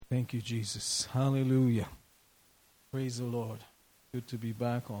Thank you, Jesus. Hallelujah. Praise the Lord. Good to be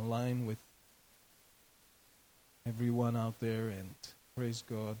back online with everyone out there, and praise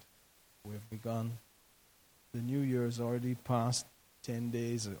God. We've begun. The new year is already past. 10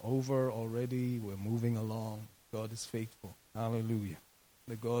 days are over already. We're moving along. God is faithful. Hallelujah.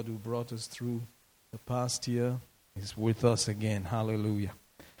 The God who brought us through the past year is with us again. Hallelujah.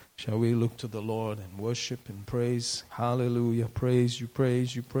 Shall we look to the Lord and worship and praise? Hallelujah. Praise you,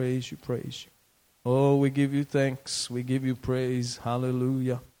 praise you, praise you, praise you. Oh, we give you thanks. We give you praise.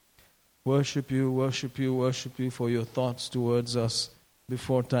 Hallelujah. Worship you, worship you, worship you for your thoughts towards us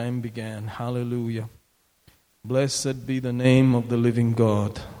before time began. Hallelujah. Blessed be the name of the living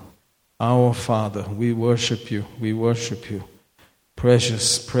God. Our Father, we worship you. We worship you.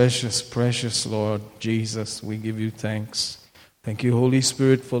 Precious, precious, precious Lord Jesus, we give you thanks. Thank you, Holy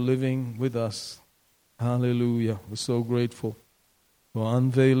Spirit, for living with us. Hallelujah. We're so grateful for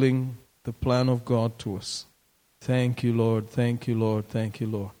unveiling the plan of God to us. Thank you, Lord. Thank you, Lord. Thank you,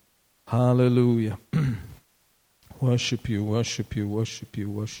 Lord. Hallelujah. Worship you, worship you, worship you,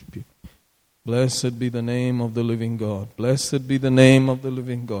 worship you. Blessed be the name of the living God. Blessed be the name of the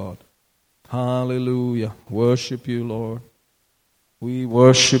living God. Hallelujah. Worship you, Lord. We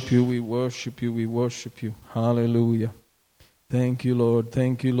worship you, we worship you, we worship you. Hallelujah. Thank you, Lord.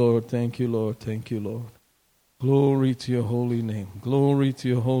 Thank you, Lord. Thank you, Lord. Thank you, Lord. Glory to your holy name. Glory to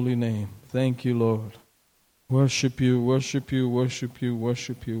your holy name. Thank you, Lord. Worship you, worship you, worship you,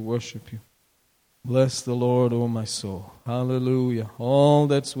 worship you, worship you. Bless the Lord, O my soul. Hallelujah. All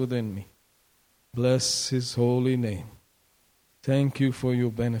that's within me. Bless his holy name. Thank you for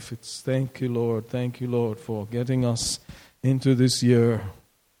your benefits. Thank you, Lord. Thank you, Lord, for getting us into this year,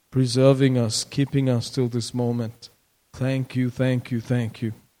 preserving us, keeping us till this moment. Thank you, thank you, thank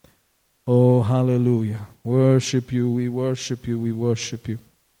you. Oh, hallelujah. Worship you, we worship you, we worship you.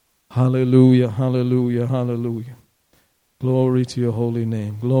 Hallelujah, hallelujah, hallelujah. Glory to your holy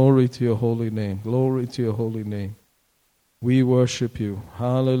name, glory to your holy name, glory to your holy name. We worship you.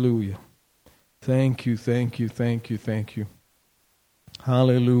 Hallelujah. Thank you, thank you, thank you, thank you.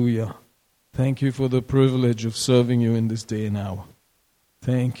 Hallelujah. Thank you for the privilege of serving you in this day and hour.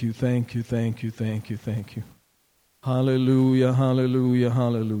 Thank you, thank you, thank you, thank you, thank you. Hallelujah, hallelujah,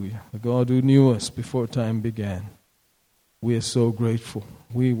 hallelujah. The God who knew us before time began. We are so grateful.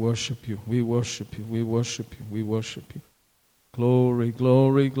 We worship you, we worship you, we worship you, we worship you. Glory,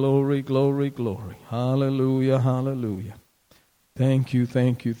 glory, glory, glory, glory. Hallelujah, hallelujah. Thank you,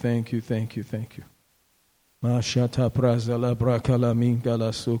 thank you, thank you, thank you, thank you. Mashata prazala brakala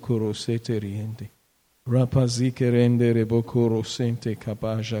mingala sokoro seteriende. Rapazikerende rebokoro sente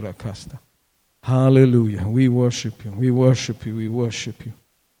kabajara kasta. Hallelujah. We worship you. We worship you. We worship you.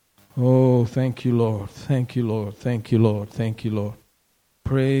 Oh, thank you, Lord. Thank you, Lord. Thank you, Lord. Thank you, Lord.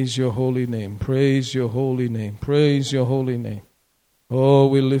 Praise your holy name. Praise your holy name. Praise your holy name. Oh,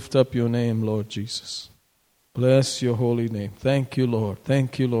 we lift up your name, Lord Jesus. Bless your holy name. Thank you, Lord.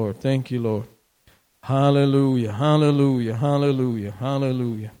 Thank you, Lord. Thank you, Lord. Hallelujah. Hallelujah. Hallelujah.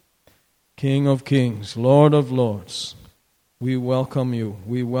 Hallelujah. King of kings, Lord of lords. We welcome you.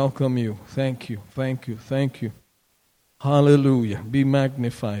 We welcome you. Thank you. Thank you. Thank you. Hallelujah. Be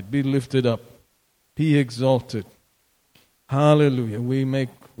magnified. Be lifted up. Be exalted. Hallelujah. We make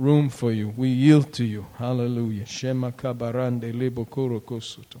room for you. We yield to you. Hallelujah. Shema kabarande lebo koro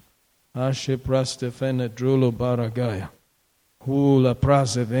kosuto. Ashe prastefene drulo baragaya. Hula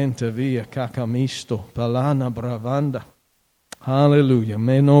prazevente via kakamisto. Palana bravanda. Hallelujah.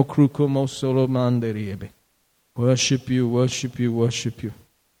 Meno krukomo solo manderiebe. Worship you, worship you, worship you.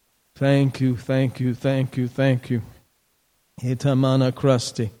 Thank you, thank you, thank you, thank you. Itamana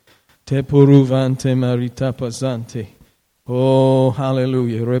kraste, te puruvante maritapazante. Oh,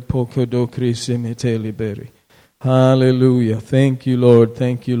 hallelujah. Repoko do krise mete liberi. Hallelujah. Thank you, Lord.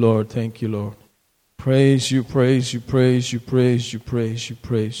 Thank you, Lord. Thank you, Lord. Praise you, praise you, praise you, praise you, praise you,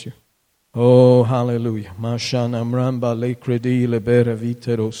 praise you. Oh, hallelujah. Mashana mramba le credi libera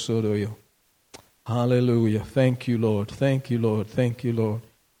vitero sodoyo. Hallelujah. Thank you, Lord. Thank you, Lord. Thank you, Lord.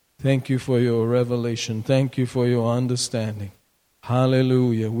 Thank you for your revelation. Thank you for your understanding.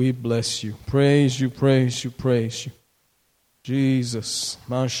 Hallelujah. We bless you. Praise you, praise you, praise you. Jesus.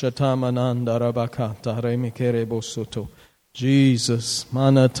 Mashatamananda rabakata remikere bosoto. Jesus.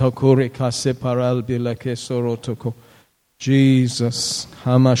 Mana takore kase paral bilake sorotoko. Jesus.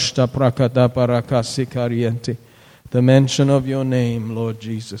 Hamashta prakada parakasi kariente. The mention of your name, Lord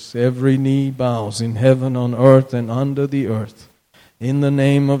Jesus. Every knee bows in heaven, on earth, and under the earth. In the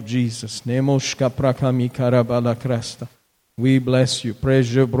name of Jesus. Nemoshka prakami karabala krasta. We bless you.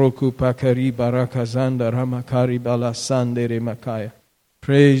 Prejo broku pakari barakazanda ramakari balasande remakaya.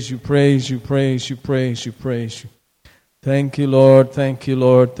 Praise you, praise you, praise you, praise you, praise you. Thank you, Lord, thank you,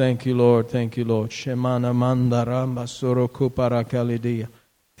 Lord, thank you, Lord, thank you, Lord. Shemana mandaramba soroko parakalidia.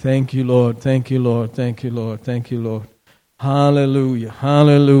 Thank you, Lord, thank you, Lord, thank you, Lord, thank you, Lord. Hallelujah,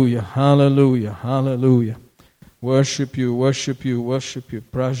 hallelujah, hallelujah, hallelujah. Worship you, worship you, worship you.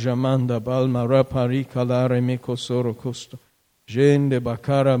 Prajamanda balma rapari kalare miko soro costo. Jende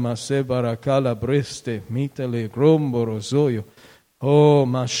bakara mase barakala breste mitele gromboro zoyo. Oh,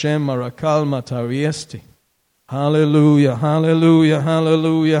 mashem marakal matariesti. Hallelujah, hallelujah,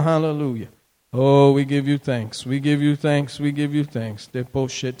 hallelujah, hallelujah. Oh, we give you thanks, we give you thanks, we give you thanks.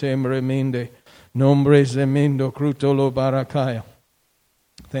 Deposhetem reminde, nombre zemindo crutolo barakaya.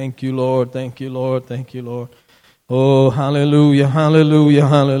 Thank you, Lord, thank you, Lord, thank you, Lord. Oh, hallelujah, hallelujah,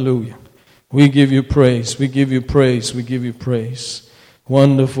 hallelujah. We give you praise, we give you praise, we give you praise.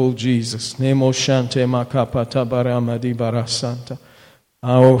 Wonderful Jesus. Nemo shante makapata baramadi barasanta.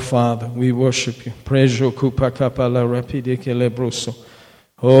 Our Father, we worship you. Prejo kupakapala rapide kelebruso.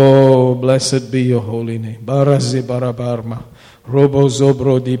 Oh, blessed be your holy name. Barazi barabarma. Robo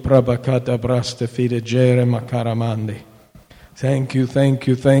zobro di prabakata braste fide jere makaramande. Thank you, thank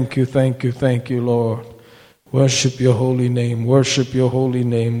you, thank you, thank you, thank you, Lord. Worship your holy name, worship your holy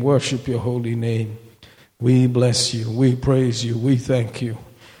name, worship your holy name. We bless you, we praise you, we thank you.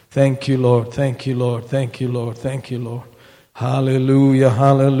 Thank you, Lord, thank you, Lord, thank you, Lord, thank you, Lord. Hallelujah,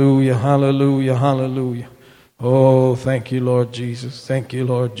 hallelujah, hallelujah, hallelujah. Oh, thank you, Lord Jesus. Thank you,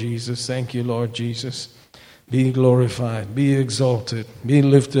 Lord Jesus. Thank you, Lord Jesus. Be glorified, be exalted, be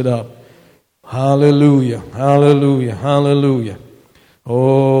lifted up. Hallelujah, hallelujah, hallelujah.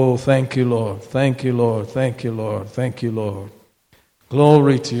 Oh, thank you, Lord. Thank you, Lord. Thank you, Lord. Thank you, Lord.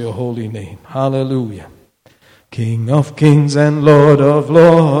 Glory to your holy name. Hallelujah. King of kings and Lord of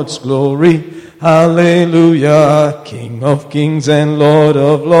lords, glory. Hallelujah. King of kings and Lord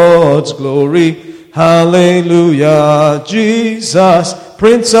of lords, glory. Hallelujah. Jesus,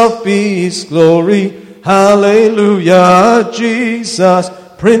 Prince of peace, glory. Hallelujah. Jesus,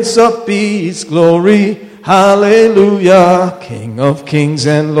 Prince of peace, glory. Hallelujah. King of kings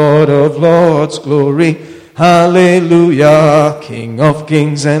and Lord of lords, glory. Hallelujah. King of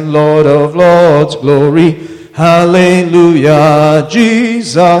kings and Lord of lords, glory. Hallelujah.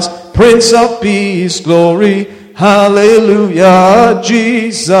 Jesus, Prince of peace, glory. Hallelujah.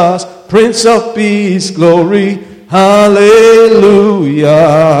 Jesus, Prince of peace, glory. Hallelujah.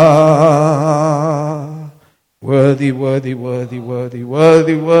 Worthy, worthy, worthy, worthy,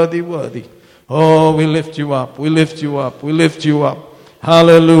 worthy, worthy, worthy. Oh, we lift you up, we lift you up, we lift you up.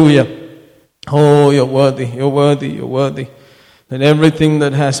 Hallelujah. Oh, you're worthy, you're worthy, you're worthy. Let everything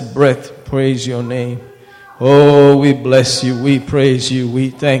that has breath praise your name. Oh, we bless you, we praise you, we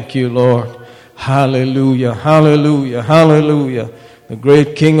thank you, Lord. Hallelujah, hallelujah, hallelujah. The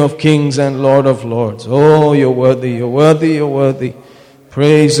great King of kings and Lord of lords. Oh, you're worthy, you're worthy, you're worthy.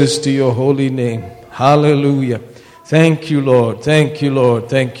 Praises to your holy name. Hallelujah. Thank you, Lord. Thank you, Lord.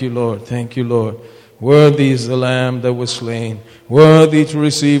 Thank you, Lord. Thank you, Lord. Worthy is the Lamb that was slain. Worthy to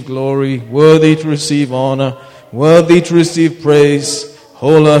receive glory. Worthy to receive honor. Worthy to receive praise.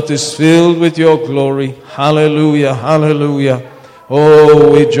 Whole earth is filled with your glory. Hallelujah. Hallelujah.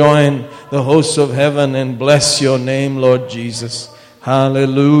 Oh, we join the hosts of heaven and bless your name, Lord Jesus.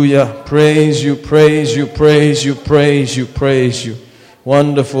 Hallelujah. Praise you, praise you, praise you, praise you, praise you.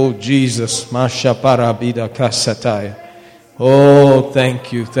 Wonderful Jesus. Masha parabida kasataya. Oh,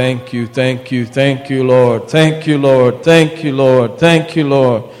 thank you, thank you, thank you, thank you, Lord. Thank you, Lord. Thank you, Lord. Thank you,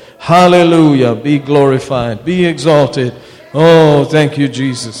 Lord. Hallelujah. Be glorified. Be exalted. Oh, thank you,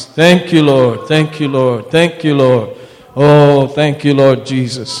 Jesus. Thank you, Lord. Thank you, Lord. Thank you, Lord. Oh, thank you, Lord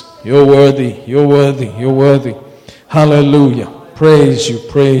Jesus. You're worthy. You're worthy. You're worthy. Hallelujah. Praise you,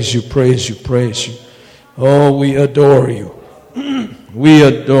 praise you, praise you, praise you. Oh, we adore you. We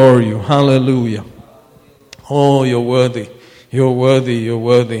adore you. Hallelujah. Oh, you're worthy. You're worthy. You're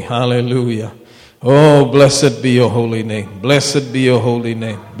worthy. Hallelujah. Oh, blessed be your holy name. Blessed be your holy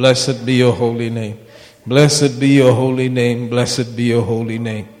name. Blessed be your holy name. Blessed be your holy name. Blessed be your holy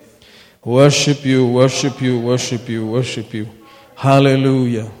name. Worship you, worship you, worship you, worship you.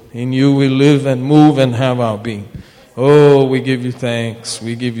 Hallelujah. In you we live and move and have our being. Oh, we give you thanks.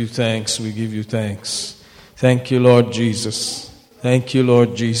 We give you thanks. We give you thanks. Thank you, Lord Jesus. Thank you,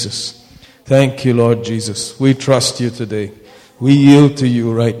 Lord Jesus. Thank you, Lord Jesus. We trust you today. We yield to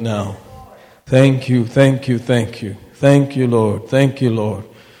you right now. Thank you, thank you, thank you. Thank you, Lord. Thank you, Lord.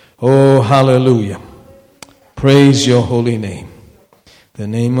 Oh, hallelujah. Praise your holy name. The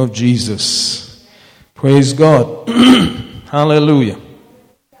name of Jesus. Praise God. Hallelujah.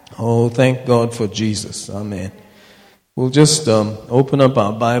 Oh, thank God for Jesus. Amen. We'll just open up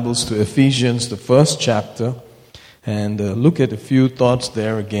our Bibles to Ephesians, the first chapter, and look at a few thoughts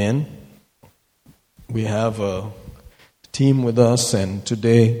there again. We have a team with us, and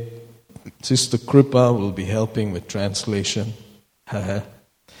today Sister Kripa will be helping with translation. And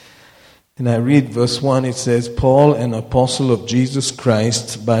I read verse 1, it says, Paul, an apostle of Jesus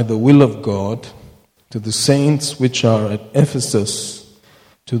Christ, by the will of God, to the saints which are at Ephesus,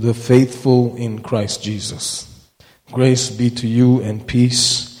 to the faithful in Christ Jesus. Grace be to you and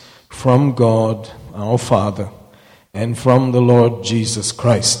peace from God our Father and from the Lord Jesus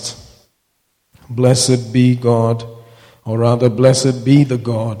Christ. Blessed be God, or rather blessed be the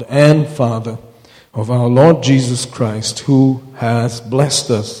God and Father of our Lord Jesus Christ, who has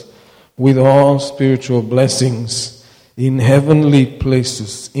blessed us with all spiritual blessings in heavenly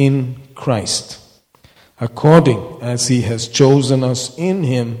places in Christ, according as he has chosen us in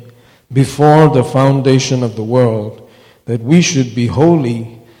him before the foundation of the world, that we should be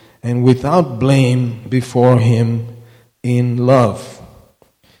holy and without blame before him in love.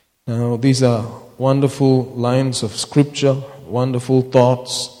 Now, these are wonderful lines of scripture, wonderful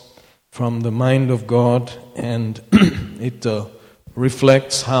thoughts from the mind of God, and it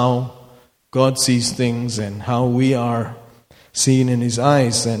reflects how God sees things and how we are seen in his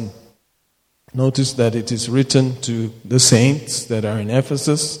eyes. And notice that it is written to the saints that are in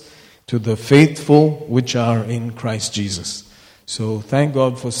Ephesus, to the faithful which are in Christ Jesus. So thank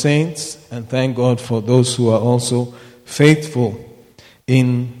God for saints, and thank God for those who are also faithful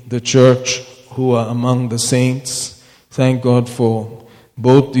in the church, who are among the saints. Thank God for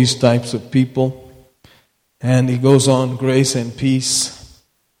both these types of people. And he goes on, grace and peace.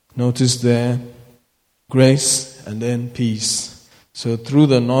 Notice there, grace and then peace. So through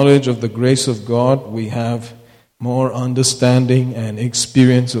the knowledge of the grace of God, we have more understanding and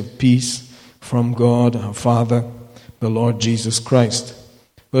experience of peace from God, our Father, the Lord Jesus Christ.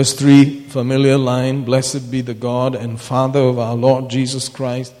 Verse 3, familiar line, blessed be the God and Father of our Lord Jesus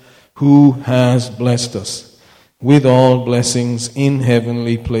Christ, who has blessed us with all blessings in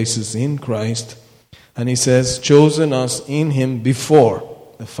heavenly places in Christ. And he says, chosen us in him before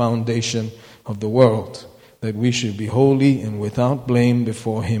the foundation of the world, that we should be holy and without blame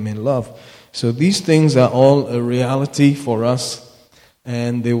before him in love. So these things are all a reality for us,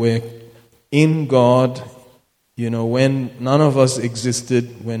 and they were in God, when none of us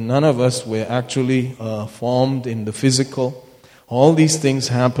existed, when none of us were actually formed in the physical. All these things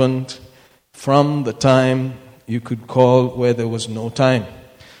happened from the time you could call where there was no time,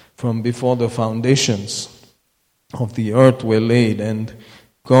 from before the foundations of the earth were laid, and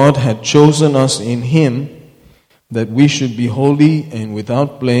God had chosen us in him that we should be holy and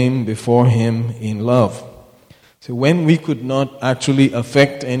without blame before him in love. So when we could not actually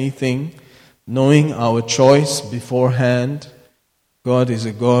affect anything, knowing our choice beforehand, God is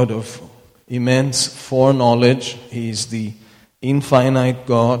a God of immense foreknowledge. He is the infinite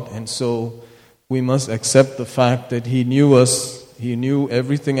God, and so we must accept the fact that he knew us. He knew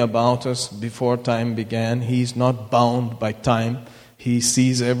everything about us before time began. He's not bound by time. He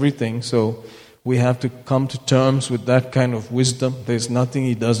sees everything, so we have to come to terms with that kind of wisdom. There's nothing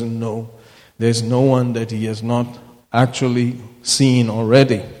he doesn't know. There's no one that he has not actually seen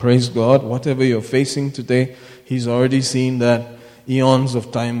already. Praise God. Whatever you're facing today, he's already seen that eons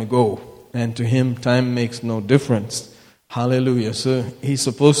of time ago. And to him, time makes no difference. Hallelujah. So he's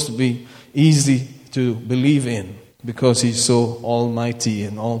supposed to be easy to believe in because he's so almighty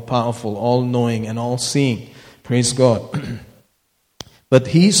and all-powerful, all-knowing and all-seeing. Praise God. But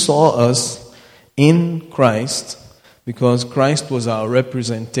he saw us in Christ because Christ was our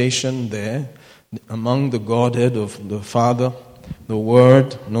representation there among the Godhead of the Father, the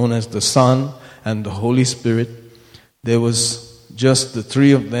Word, known as the Son, and the Holy Spirit. There was just the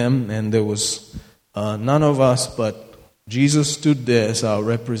three of them, and there was none of us, but Jesus stood there as our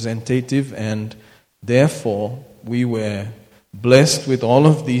representative, and therefore we were blessed with all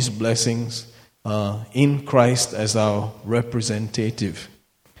of these blessings in Christ as our representative,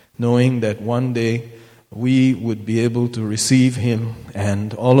 knowing that one day we would be able to receive him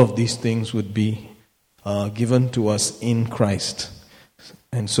and all of these things would be given to us in Christ.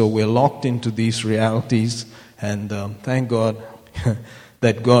 And so we're locked into these realities, and thank God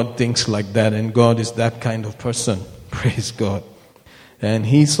that God thinks like that, and God is that kind of person. Praise God. And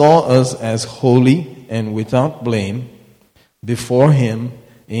he saw us as holy and without blame before him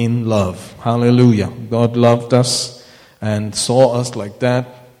in love. Hallelujah. God loved us and saw us like that.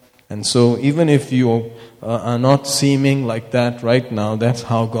 And so even if you are not seeming like that right now, that's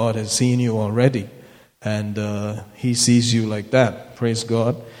how God has seen you already. And he sees you like that. Praise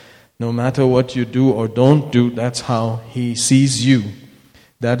God. No matter what you do or don't do, that's how He sees you.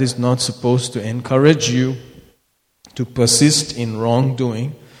 That is not supposed to encourage you to persist in wrongdoing,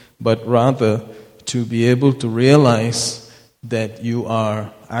 but rather to be able to realize that you are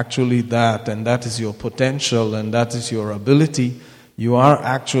actually that, and that is your potential, and that is your ability. You are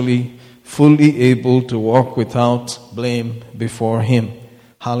actually fully able to walk without blame before Him.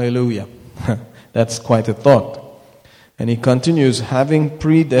 Hallelujah. That's quite a thought. And he continues, having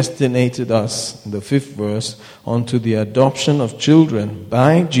predestinated us, the 5th verse, unto the adoption of children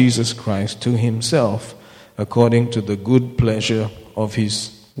by Jesus Christ to Himself, according to the good pleasure of His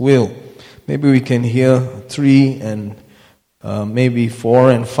will. Maybe we can hear 3 and maybe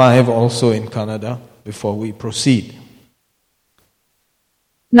 4 and 5 also in Kannada before we proceed.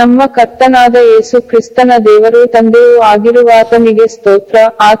 ನಮ್ಮ ಕರ್ತನಾದ ಯೇಸು ಕ್ರಿಸ್ತನ ದೇವರು ತಂದೆಯೂ ಆಗಿರುವಾತನಿಗೆ ಸ್ತೋತ್ರ.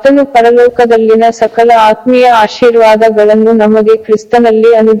 ಆತನು ಪರಲೋಕದಲ್ಲಿನ ಸಕಲ ಆತ್ಮೀಯ ಆಶೀರ್ವಾದಗಳನ್ನು ನಮಗೆ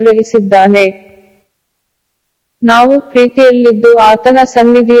ಕ್ರಿಸ್ತನಲ್ಲಿ ಅನುಗ್ರಹಿಸಿದ್ದಾನೆ. ನಾವು ಪ್ರೀತಿಯಲ್ಲಿದ್ದು ಆತನ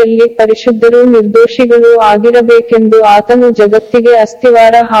ಸನ್ನಿಧಿಯಲ್ಲಿ ಪರಿಶುದ್ಧರೂ ನಿರ್ದೋಷಿಗಳೂ ಆಗಿರಬೇಕೆಂದು ಆತನು ಜಗತ್ತಿಗೆ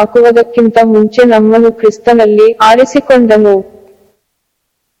ಅಸ್ತಿವಾರ ಹಾಕುವುದಕ್ಕಿಂತ ಮುಂಚೆ ನಮ್ಮನ್ನು ಕ್ರಿಸ್ತನಲ್ಲಿ ಆರಿಸಿಕೊಂಡನು.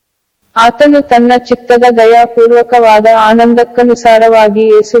 ಆತನು ತನ್ನ ಚಿತ್ತದ ದಯಾಪೂರ್ವಕವಾದ ಆನಂದಕ್ಕನುಸಾರವಾಗಿ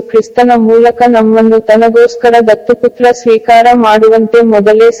ಯೇಸು ಕ್ರಿಸ್ತನ ಮೂಲಕ ನಮ್ಮನ್ನು ತನಗೋಸ್ಕರ ದತ್ತುಪುತ್ರ ಸ್ವೀಕಾರ ಮಾಡುವಂತೆ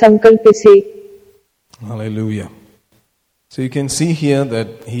ಮೊದಲೇ ಸಂಕಲ್ಪಿಸಿ. Hallelujah. So you can see here that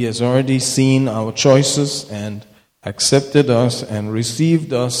He has already seen our choices and accepted us and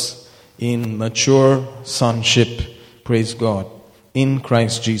received us in mature sonship, praise God, in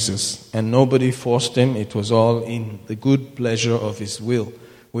Christ Jesus. And nobody forced Him, it was all in the good pleasure of His will.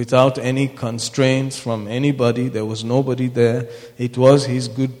 Without any constraints from anybody, there was nobody there. It was His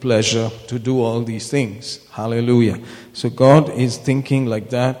good pleasure to do all these things. Hallelujah. So God is thinking like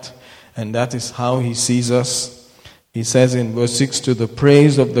that, and that is how He sees us. He says in verse 6, to the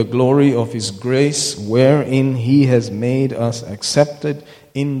praise of the glory of His grace, wherein He has made us accepted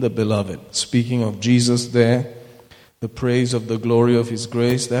in the beloved. Speaking of Jesus there, the praise of the glory of His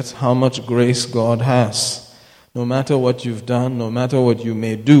grace, that's how much grace God has. No matter what you've done, no matter what you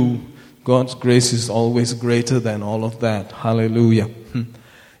may do, God's grace is always greater than all of that. Hallelujah.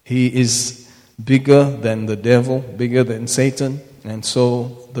 He is bigger than the devil, bigger than Satan, and so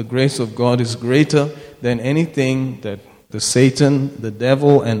the grace of God is greater than anything that the Satan, the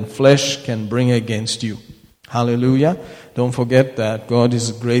devil, and flesh can bring against you. Hallelujah. Don't forget that God is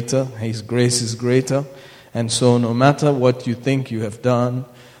greater, His grace is greater, and so no matter what you think you have done,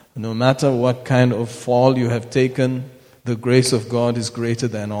 no matter what kind of fall you have taken, the grace of God is greater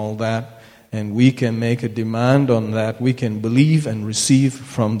than all that. And we can make a demand on that. We can believe and receive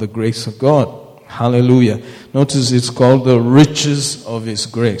from the grace of God. Hallelujah. Notice it's called the riches of His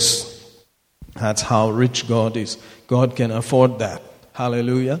grace. That's how rich God is. God can afford that.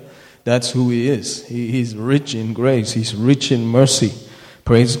 Hallelujah. That's who He is. He's rich in grace. He's rich in mercy.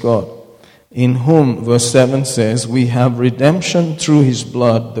 Praise God. In whom, verse 7 says, we have redemption through His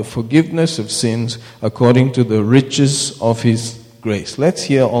blood, the forgiveness of sins, according to the riches of His grace. Let's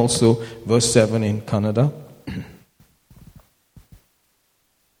hear also verse 7 in Kannada.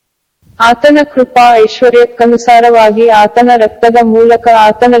 ಆತನ ಕೃಪಾ ಐಶ್ವರ್ಯಕ್ಕನುಸಾರವಾಗಿ ಆತನ ರಕ್ತದ ಮೂಲಕ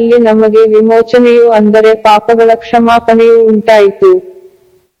ಆತನಲ್ಲಿ ನಮಗೆ ವಿಮೋಚನೆಯು ಅಂದರೆ ಪಾಪಗಳ ಕ್ಷಮಾಪಣೆಯು ಉಂಟಾಯಿತು.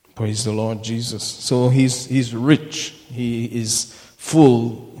 Praise the Lord Jesus. So He's rich. He is full.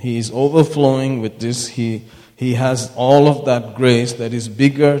 He is overflowing with this. He has all of that grace that is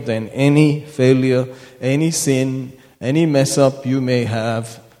bigger than any failure, any sin, any mess up you may have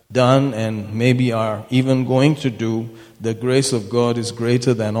done and maybe are even going to do. The grace of God is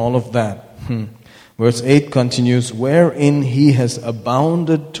greater than all of that. Verse 8 continues, wherein He has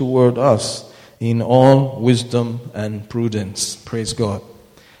abounded toward us in all wisdom and prudence. Praise God.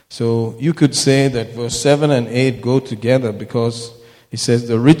 So you could say that verse 7 and 8 go together because He says,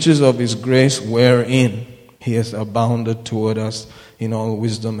 the riches of His grace wherein He has abounded toward us in all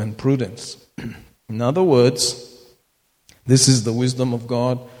wisdom and prudence. In other words, this is the wisdom of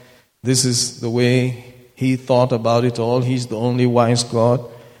God. This is the way He thought about it all. He's the only wise God.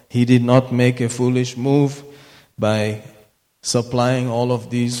 He did not make a foolish move by supplying all of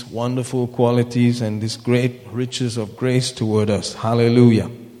these wonderful qualities and these great riches of grace toward us. Hallelujah.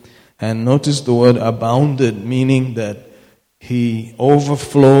 And notice the word abounded, meaning that He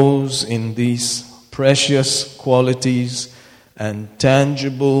overflows in these precious qualities and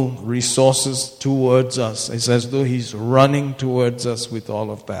tangible resources towards us. It's as though He's running towards us with all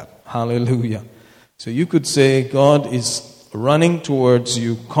of that. Hallelujah. So you could say God is running towards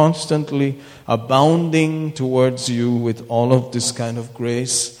you, constantly abounding towards you with all of this kind of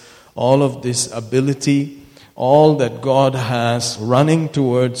grace, all of this ability, all that God has running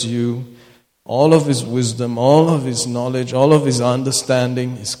towards you, all of His wisdom, all of His knowledge, all of His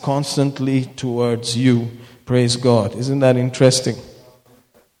understanding is constantly towards you. Praise God. Isn't that interesting?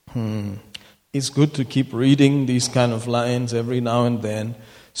 It's good to keep reading these kind of lines every now and then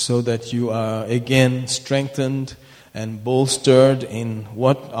so that you are again strengthened and bolstered in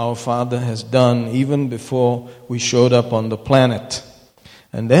what our Father has done even before we showed up on the planet.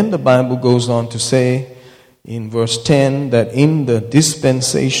 And then the Bible goes on to say in verse 10 that in the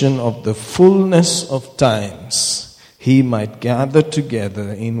dispensation of the fullness of times, He might gather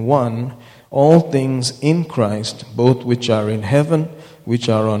together in one all things in Christ, both which are in heaven, which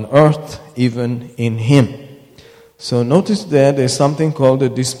are on earth, even in Him. So notice there's something called the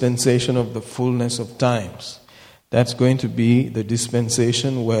dispensation of the fullness of times. That's going to be the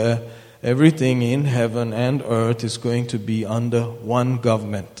dispensation where everything in heaven and earth is going to be under one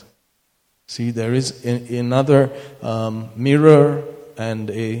government. See, there is another mirror and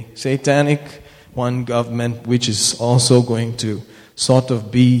a satanic one government which is also going to sort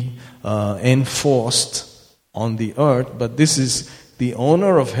of be enforced on the earth. But this is the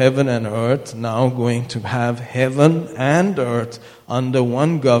owner of heaven and earth now going to have heaven and earth under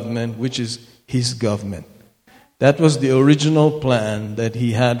one government, which is His government. That was the original plan that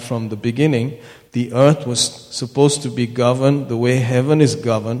He had from the beginning. The earth was supposed to be governed the way heaven is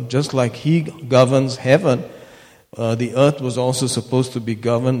governed, just like He governs heaven. The earth was also supposed to be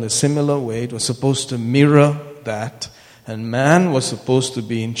governed a similar way. It was supposed to mirror that, and man was supposed to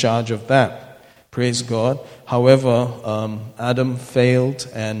be in charge of that. Praise God. However, Adam failed,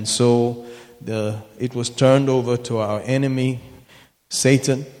 and so it was turned over to our enemy,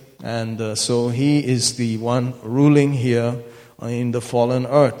 Satan. And so he is the one ruling here in the fallen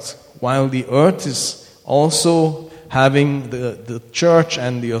earth. While the earth is also having the church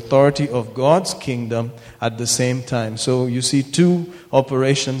and the authority of God's kingdom at the same time. So you see two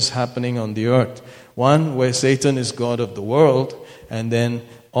operations happening on the earth. One where Satan is God of the world, and then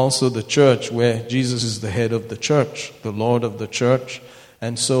also the church where Jesus is the head of the church, the Lord of the church.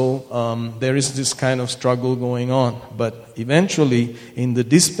 And so there is this kind of struggle going on. But eventually, in the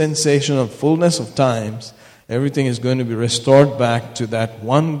dispensation of fullness of times, everything is going to be restored back to that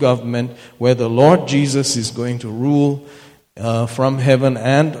one government where the Lord Jesus is going to rule from heaven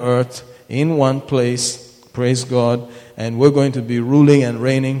and earth in one place. Praise God. And we're going to be ruling and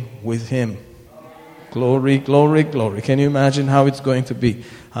reigning with Him. Glory, glory, glory. Can you imagine how it's going to be?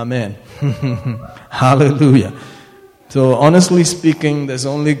 Amen. Hallelujah. So honestly speaking, there's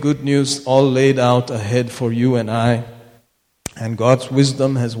only good news all laid out ahead for you and I. And God's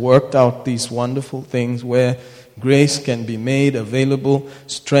wisdom has worked out these wonderful things where grace can be made available,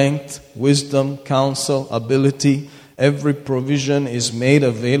 strength, wisdom, counsel, ability. Every provision is made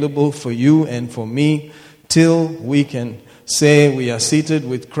available for you and for me till we can say we are seated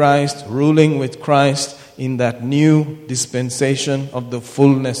with Christ, ruling with Christ in that new dispensation of the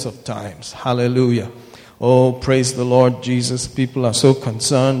fullness of times. Hallelujah. Oh, praise the Lord Jesus. People are so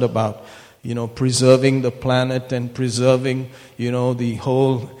concerned about, preserving the planet and preserving, the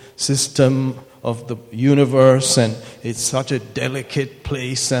whole system of the universe. And it's such a delicate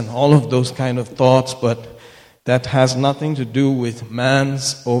place and all of those kind of thoughts. But that has nothing to do with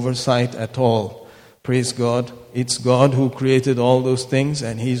man's oversight at all. Praise God. It's God who created all those things,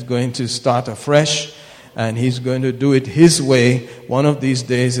 and He's going to start afresh. And He's going to do it His way. One of these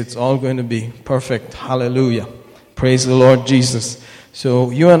days, it's all going to be perfect. Hallelujah. Praise the Lord Jesus.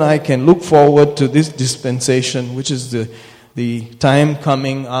 So you and I can look forward to this dispensation, which is the time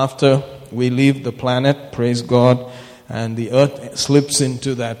coming after we leave the planet. Praise God. And the earth slips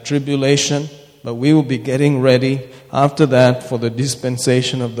into that tribulation. But we will be getting ready after that for the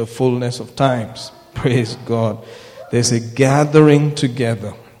dispensation of the fullness of times. Praise God. There's a gathering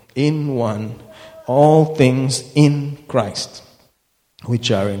together in one. All things in Christ,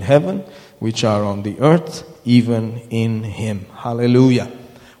 which are in heaven, which are on the earth, even in Him. Hallelujah.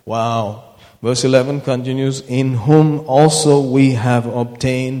 Wow. Verse 11 continues, in whom also we have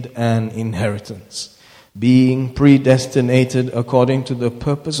obtained an inheritance, being predestinated according to the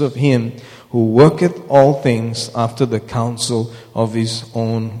purpose of Him who worketh all things after the counsel of His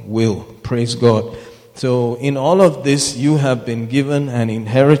own will. Praise God. So in all of this, you have been given an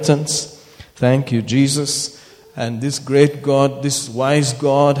inheritance. Thank you, Jesus. And this great God, this wise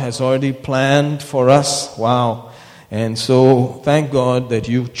God has already planned for us. Wow. And so thank God that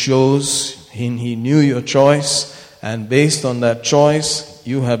you chose. He knew your choice. And based on that choice,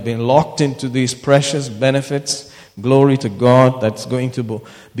 you have been locked into these precious benefits. Glory to God. That's going to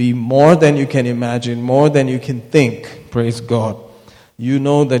be more than you can imagine, more than you can think. Praise God. You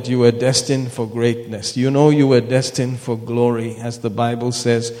know that you were destined for greatness. You know you were destined for glory. As the Bible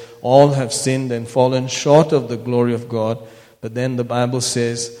says, all have sinned and fallen short of the glory of God. But then the Bible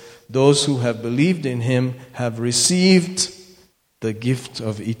says, those who have believed in Him have received the gift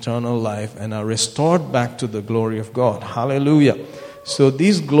of eternal life and are restored back to the glory of God. Hallelujah. So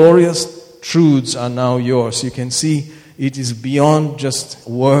these glorious truths are now yours. You can see it is beyond just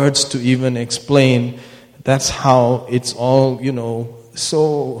words to even explain. That's how it's all,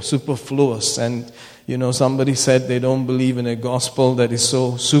 so superfluous. And, somebody said they don't believe in a gospel that is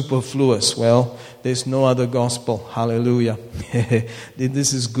so superfluous. Well, there's no other gospel. Hallelujah.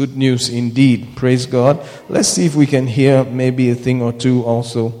 This is good news indeed. Praise God. Let's see if we can hear maybe a thing or two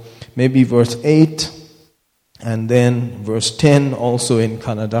also. Maybe verse 8 and then verse 10 also in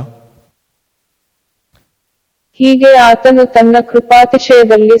Kannada. ಹೀಗೆ ಆತನು ತನ್ನ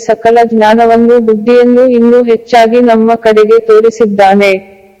ಕೃಪಾತಿಶಯದಲ್ಲಿ ಸಕಲ ಜ್ಞಾನವನ್ನೂ ಬುದ್ಧಿಯನ್ನೂ ಇನ್ನೂ ಹೆಚ್ಚಾಗಿ ನಮ್ಮ ಕಡೆಗೆ ತೋರಿಸಿದ್ದಾನೆ.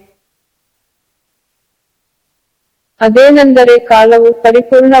 ಅದೇನೆಂದರೆ ಕಾಲವು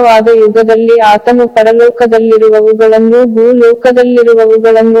ಪರಿಪೂರ್ಣವಾದ ಯುಗದಲ್ಲಿ ಆತನು ಪರಲೋಕದಲ್ಲಿರುವವುಗಳನ್ನೂ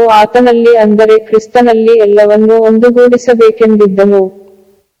ಭೂಲೋಕದಲ್ಲಿರುವವುಗಳನ್ನೂ ಆತನಲ್ಲಿ ಅಂದರೆ ಕ್ರಿಸ್ತನಲ್ಲಿ ಎಲ್ಲವನ್ನೂ ಒಂದುಗೂಡಿಸಬೇಕೆಂದಿದ್ದನು.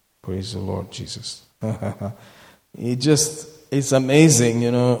 Praise the Lord Jesus. It's amazing,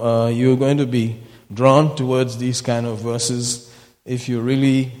 you're going to be drawn towards these kind of verses. If you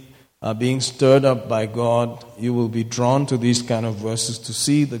really are being stirred up by God, you will be drawn to these kind of verses to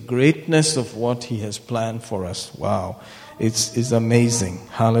see the greatness of what He has planned for us. Wow, it's amazing.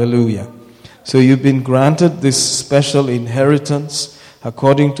 Hallelujah. So you've been granted this special inheritance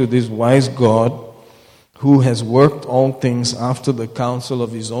according to this wise God who has worked all things after the counsel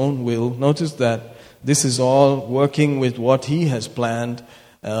of His own will. Notice that this is all working with what He has planned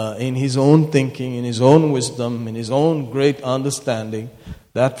in His own thinking, in His own wisdom, in His own great understanding.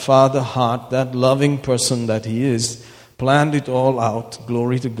 That Father heart, that loving person that He is, planned it all out.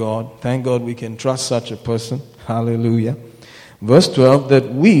 Glory to God. Thank God we can trust such a person. Hallelujah. Verse 12, that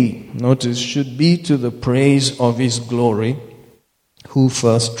we, notice, should be to the praise of His glory, who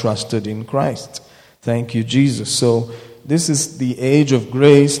first trusted in Christ. Thank you, Jesus. So, this is the age of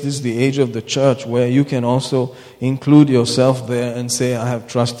grace, this is the age of the church where you can also include yourself there and say, I have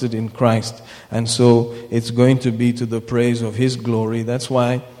trusted in Christ. And so it's going to be to the praise of His glory. That's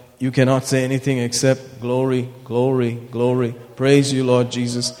why you cannot say anything except glory, glory, glory. Praise you, Lord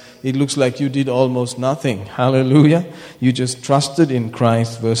Jesus. It looks like you did almost nothing. Hallelujah. You just trusted in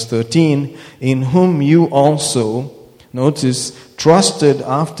Christ. Verse 13, in whom you also, notice, trusted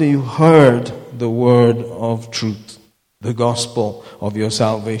after you heard the word of truth, the gospel of your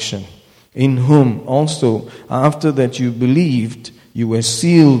salvation, in whom also, after that you believed, you were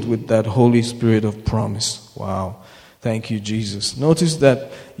sealed with that Holy Spirit of promise. Wow. Thank you, Jesus. Notice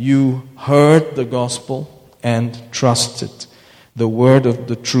that you heard the gospel and trusted the word of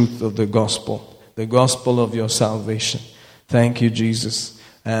the truth of the gospel of your salvation. Thank you, Jesus.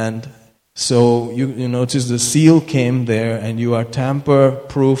 And so you notice the seal came there, and you are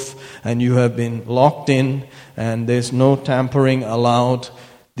tamper-proof, and you have been locked in, and there's no tampering allowed.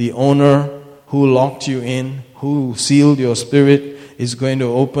 The owner who locked you in, who sealed your spirit, is going to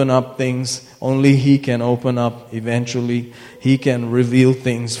open up things. Only He can open up eventually. He can reveal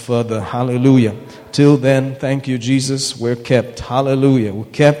things further. Hallelujah. Till then, thank you, Jesus, we're kept. Hallelujah. We're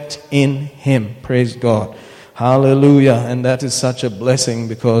kept in Him. Praise God. Hallelujah. And that is such a blessing,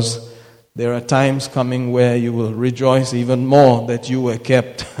 because there are times coming where you will rejoice even more that you were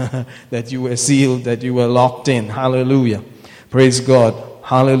kept, that you were sealed, that you were locked in. Hallelujah. Praise God.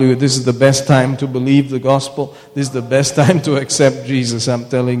 Hallelujah. This is the best time to believe the gospel. This is the best time to accept Jesus. I'm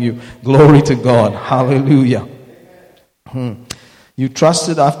telling you. Glory to God. Hallelujah. You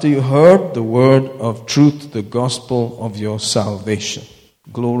trusted after you heard the word of truth, the gospel of your salvation.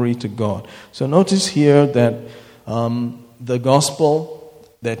 Glory to God. So notice here that the gospel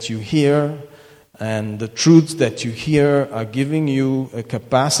that you hear and the truths that you hear are giving you a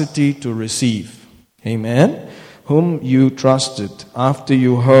capacity to receive. Amen. Whom you trusted after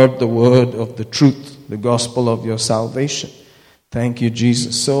you heard the word of the truth, the gospel of your salvation. Thank you,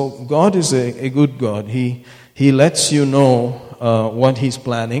 Jesus. So God is a good God. He lets you know what He's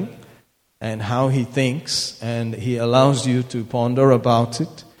planning and how He thinks, and He allows you to ponder about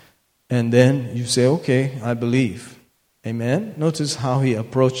it, and then you say, okay, I believe. Amen. Notice how He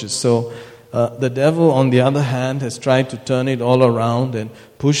approaches. So the devil, on the other hand, has tried to turn it all around and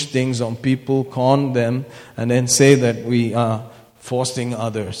push things on people, con them, and then say that we are forcing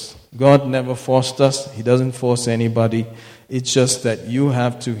others. God never forced us. He doesn't force anybody. It's just that you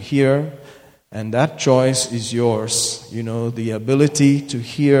have to hear, and that choice is yours. The ability to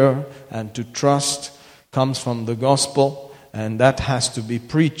hear and to trust comes from the gospel. and that has to be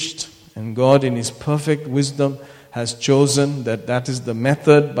preached. And God, in His perfect wisdom, has chosen that is the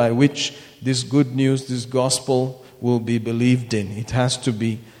method by which this good news, this gospel, will be believed in. It has to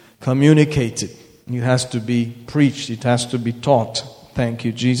be communicated. It has to be preached. It has to be taught. Thank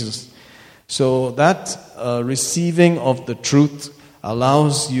you, Jesus. So that receiving of the truth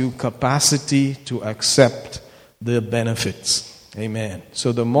allows you capacity to accept the benefits. Amen.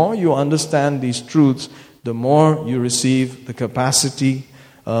 So the more you understand these truths, the more you receive the capacity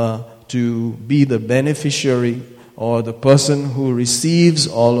to be the beneficiary or the person who receives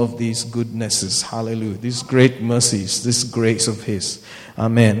all of these goodnesses. Hallelujah. These great mercies, this grace of His.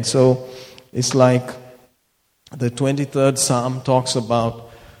 Amen. So it's like the 23rd Psalm talks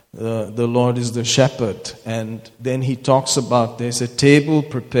about the Lord is the shepherd. And then he talks about there's a table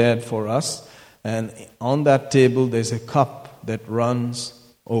prepared for us. And on that table there's a cup that runs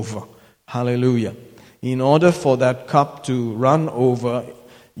over. Hallelujah. In order for that cup to run over,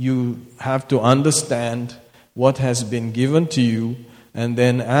 you have to understand what has been given to you. And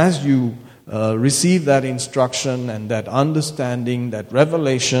then as you receive that instruction and that understanding, that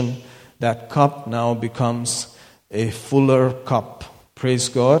revelation, that cup now becomes a fuller cup. Praise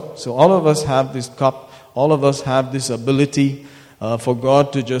God. So all of us have this cup. All of us have this ability for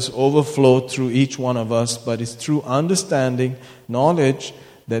God to just overflow through each one of us. But it's through understanding, knowledge,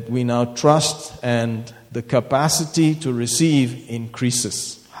 that we now trust, and the capacity to receive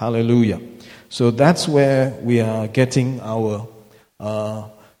increases. Hallelujah. So that's where we are getting our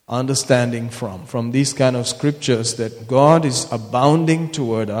understanding from these kind of scriptures, that God is abounding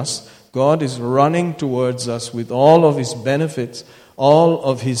toward us. God is running towards us with all of His benefits, all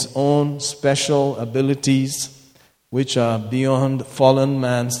of His own special abilities, which are beyond fallen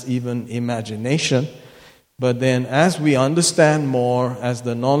man's even imagination. But then as we understand more, as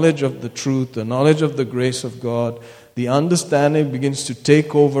the knowledge of the truth, the knowledge of the grace of God, the understanding begins to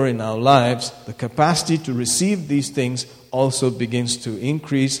take over in our lives, the capacity to receive these things also begins to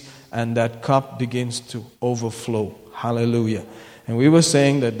increase, and that cup begins to overflow. Hallelujah. And we were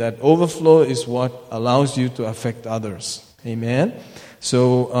saying that overflow is what allows you to affect others. Amen.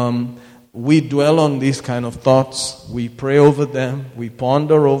 So we dwell on these kind of thoughts. We pray over them. We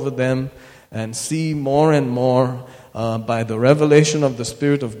ponder over them and see more and more by the revelation of the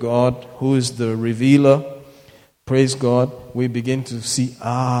Spirit of God, who is the revealer. Praise God. We begin to see,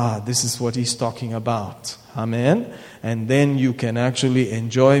 this is what He's talking about. Amen. And then you can actually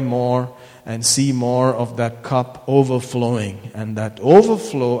enjoy more and see more of that cup overflowing. And that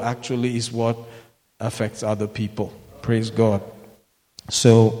overflow actually is what affects other people. Praise God.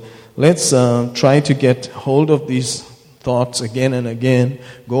 So let's try to get hold of these thoughts again and again.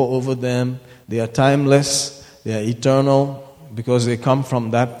 Go over them. They are timeless. They are eternal because they come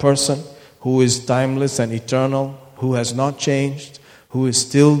from that person who is timeless and eternal, who has not changed, who is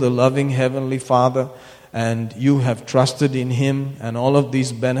still the loving Heavenly Father, and you have trusted in Him, and all of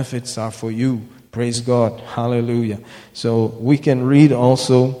these benefits are for you. Praise God. Hallelujah. So we can read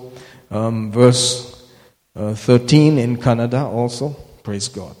also verse 13 in Kannada also. Praise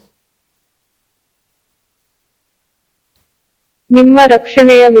God. ನಿಮ್ಮ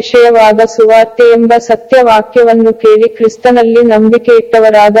ರಕ್ಷಣೆಯ ವಿಷಯವಾದ ಸುವಾರ್ತೆ ಎಂಬ ಸತ್ಯವಾಕ್ಯವನ್ನು ಕೇಳಿ ಕ್ರಿಸ್ತನಲ್ಲಿ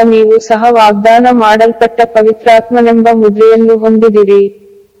ನಂಬಿಕೆಯಿಟ್ಟವರಾದ ನೀವು ಸಹ ವಾಗ್ದಾನ ಮಾಡಲ್ಪಟ್ಟ ಪವಿತ್ರಾತ್ಮನೆಂಬ ಮುದ್ರೆಯನ್ನು ಹೊಂದಿದಿರಿ.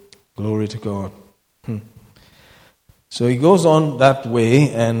 Glory to God. So he goes on that way,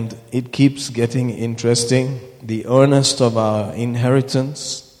 and it keeps getting interesting. The earnest of our inheritance,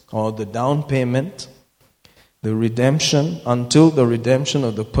 or the down payment, the redemption, until the redemption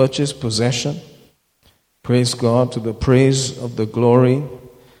of the purchased possession. Praise God, to the praise of the glory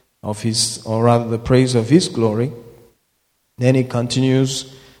of His, or rather the praise of His glory. Then he continues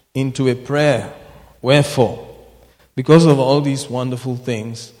into a prayer. Wherefore, because of all these wonderful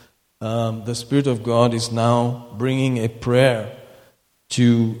things, the Spirit of God is now bringing a prayer to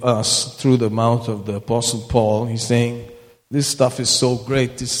us through the mouth of the Apostle Paul. He's saying, this stuff is so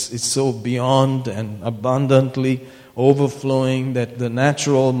great, it's so beyond and abundantly overflowing that the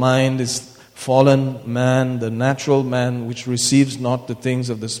natural mind is fallen man, the natural man which receives not the things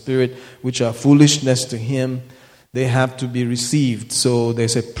of the Spirit, which are foolishness to him, they have to be received. So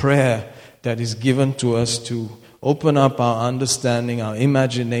there's a prayer that is given to us to open up our understanding, our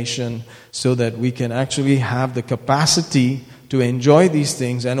imagination, so that we can actually have the capacity to enjoy these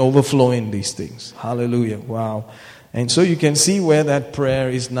things and overflow in these things. Hallelujah. Wow. And so you can see where that prayer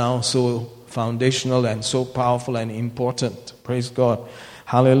is now so foundational and so powerful and important. Praise God.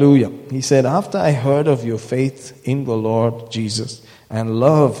 Hallelujah. He said, after I heard of your faith in the Lord Jesus and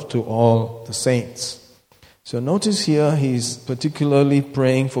love to all the saints. So notice here he's particularly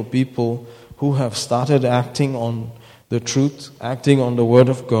praying for people who have started acting on the truth, acting on the Word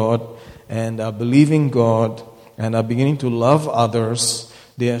of God, and are believing God, and are beginning to love others,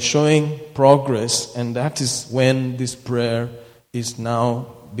 they are showing progress, and that is when this prayer is now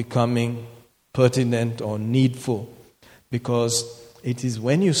becoming pertinent or needful. Because it is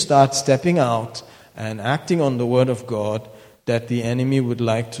when you start stepping out and acting on the Word of God that the enemy would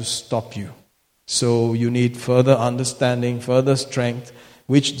like to stop you. So you need further understanding, further strength,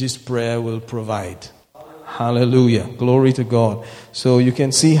 which this prayer will provide. Hallelujah. Glory to God. So you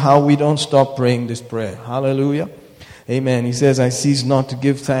can see how we don't stop praying this prayer. Hallelujah. Amen. He says, I cease not to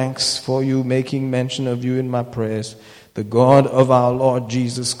give thanks for you, making mention of you in my prayers. The God of our Lord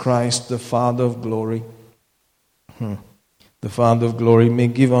Jesus Christ, the Father of glory. The Father of glory may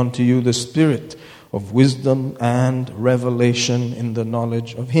give unto you the spirit of wisdom and revelation in the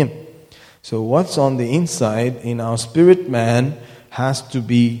knowledge of Him. So what's on the inside in our spirit man has to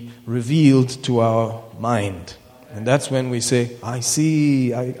be revealed to our mind. And that's when we say, I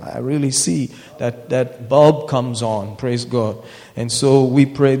see, I really see. That bulb comes on, praise God. And so we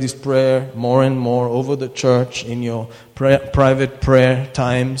pray this prayer more and more over the church in your private prayer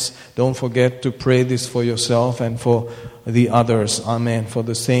times. Don't forget to pray this for yourself and for the others. Amen. For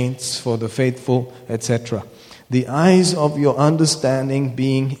the saints, for the faithful, etc. The eyes of your understanding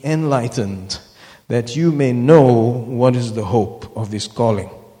being enlightened, that you may know what is the hope of His calling.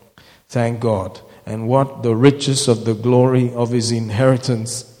 Thank God. And what the riches of the glory of His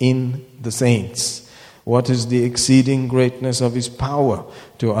inheritance in the saints. What is the exceeding greatness of His power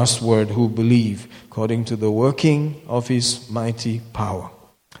to usward who believe, according to the working of His mighty power.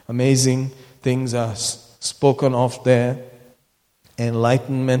 Amazing things are spoken of there.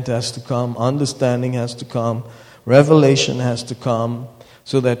 Enlightenment has to come, understanding has to come, revelation has to come,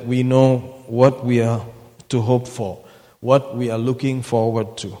 so that we know what we are to hope for, what we are looking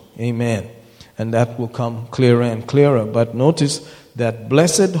forward to. Amen. And that will come clearer and clearer. But notice that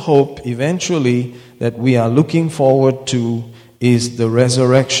blessed hope eventually that we are looking forward to is the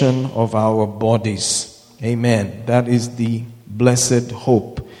resurrection of our bodies. Amen. That is the blessed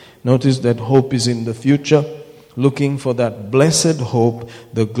hope. Notice that hope is in the future, looking for that blessed hope,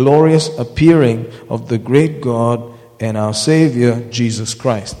 the glorious appearing of the great God and our Savior, Jesus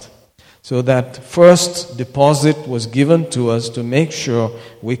Christ. So that first deposit was given to us to make sure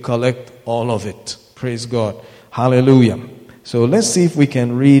we collect all of it. Praise God. Hallelujah. So let's see if we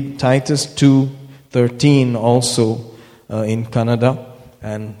can read Titus 2:13 also in Kannada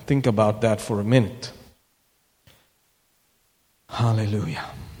and think about that for a minute. Hallelujah.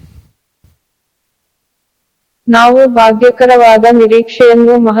 ನಾವು ಭಾಗ್ಯಕರವಾದ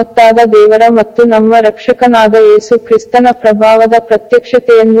ನಿರೀಕ್ಷೆಯನ್ನು ಮಹತ್ತಾದ ದೇವರ ಮತ್ತು ನಮ್ಮ ರಕ್ಷಕನಾದ ಯೇಸು ಕ್ರಿಸ್ತನ ಪ್ರಭಾವದ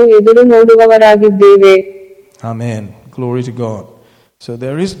ಪ್ರತ್ಯಕ್ಷತೆಯನ್ನು ಎದುರು ನೋಡುವವರಾಗಿದ್ದೇವೆ. Amen. Glory to God. So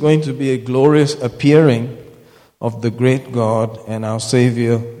there is going to be a glorious appearing of the great God and our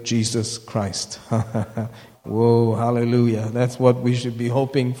Savior, Jesus Christ. Whoa, hallelujah. That's what we should be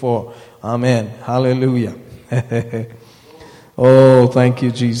hoping for. Amen. Hallelujah. Oh, thank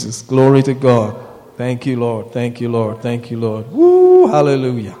you, Jesus. Glory to God. Thank you, Lord. Thank you, Lord. Thank you, Lord. Woo,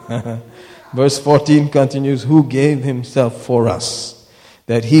 hallelujah. Verse 14 continues, who gave Himself for us,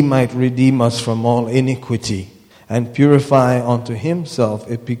 that He might redeem us from all iniquity, and purify unto Himself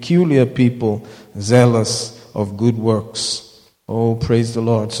a peculiar people, zealous of good works. Oh, praise the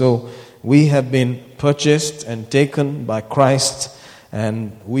Lord. So we have been purchased and taken by Christ, and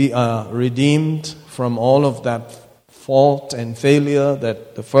we are redeemed from all of that fault and failure that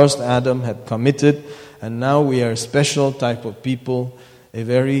the first Adam had committed, and now we are a special type of people, a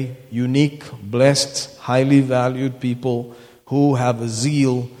very unique, blessed, highly valued people who have a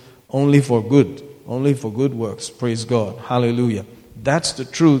zeal only for good works. Praise God. Hallelujah. That's the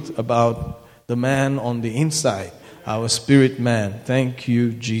truth about the man on the inside, our spirit man. Thank you,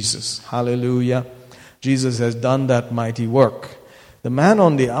 Jesus. Hallelujah. Jesus has done that mighty work. The man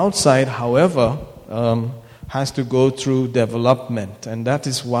on the outside, however, has to go through development, and that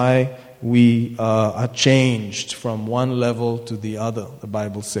is why we are changed from one level to the other, the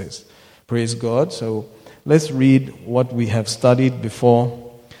Bible says. Praise God. So let's read what we have studied before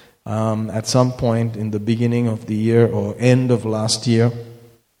at some point in the beginning of the year or end of last year,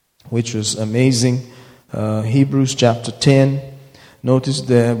 which was amazing. Hebrews chapter 10, notice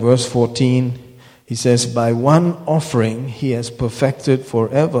there, verse 14, he says, by one offering He has perfected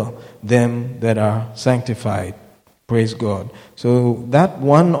forever them that are sanctified. Praise God. So that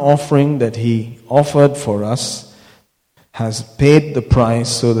one offering that He offered for us has paid the price,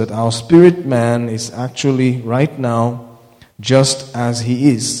 so that our spirit man is actually right now just as he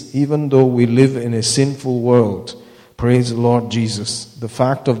is, even though we live in a sinful world. Praise the Lord Jesus. The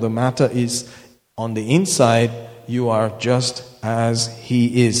fact of the matter is, on the inside, you are just as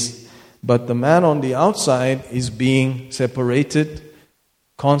He is. But the man on the outside is being separated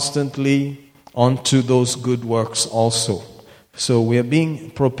constantly onto those good works also. So we are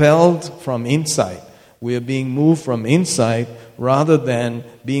being propelled from inside. We are being moved from inside rather than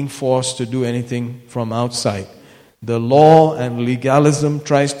being forced to do anything from outside. The law and legalism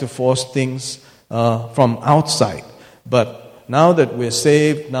tries to force things from outside. But now that we're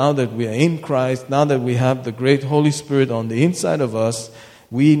saved, now that we are in Christ, now that we have the great Holy Spirit on the inside of us,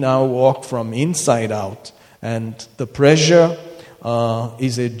 we now walk from inside out. And the pressure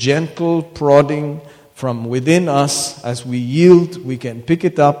is a gentle prodding from within us. As we yield, we can pick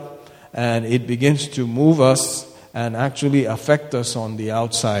it up and it begins to move us and actually affect us on the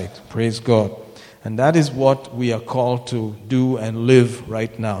outside. Praise God. And that is what we are called to do and live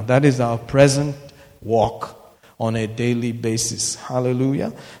right now. That is our present walk on a daily basis.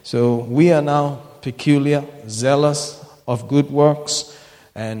 Hallelujah. So we are now peculiar, zealous of good works,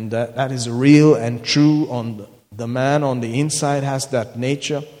 and that is real and true. On the man on the inside has that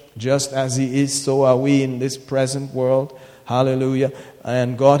nature. Just as he is, so are we in this present world. Hallelujah.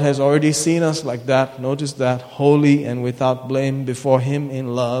 And God has already seen us like that. Notice that, holy and without blame before Him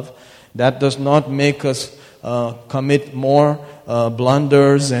in love. That does not make us commit more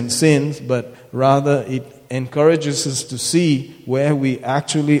blunders and sins, but rather it encourages us to see where we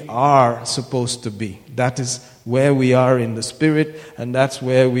actually are supposed to be. That is where we are in the Spirit, and that's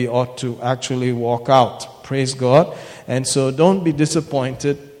where we ought to actually walk out. Praise God. And so don't be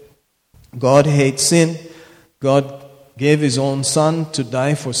disappointed. God hates sin. God gave His own Son to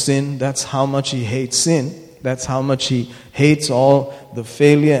die for sin. That's how much He hates sin. That's how much He hates all the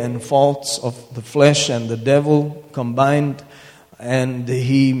failure and faults of the flesh and the devil combined. And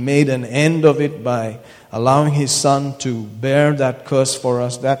He made an end of it by allowing His Son to bear that curse for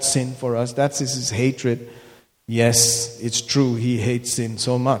us, that sin for us. That's His hatred. Yes, it's true, He hates sin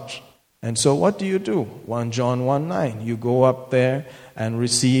so much. And so what do? 1 John 1:9. You go up there and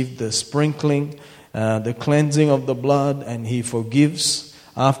receive the sprinkling, the cleansing of the blood, and He forgives.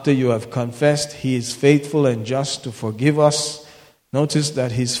 After you have confessed, He is faithful and just to forgive us. Notice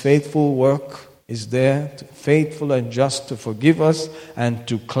that His faithful work is there, faithful and just to forgive us and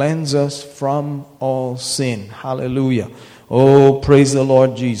to cleanse us from all sin. Hallelujah. Oh, praise the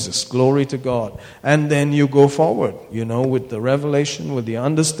Lord Jesus. Glory to God. And then you go forward, with the revelation, with the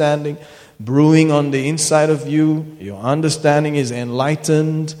understanding, brewing on the inside of you. Your understanding is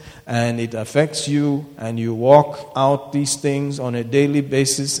enlightened and it affects you, and you walk out these things on a daily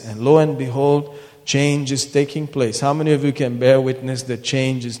basis, and lo and behold, change is taking place. How many of you can bear witness that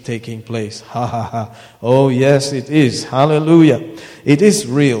change is taking place? Ha ha ha. Oh yes, it is. Hallelujah. It is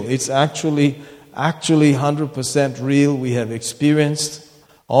real. It's actually 100% real. We have experienced,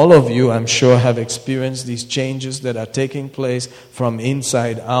 all of you I'm sure have experienced these changes that are taking place from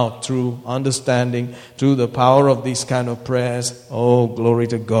inside out through understanding, through the power of these kind of prayers. Oh, glory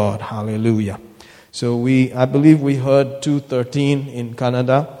to God. Hallelujah. So I believe we heard 2:13 in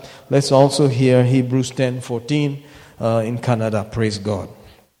Kannada. Let's also hear Hebrews 10:14 in Kannada. Praise God.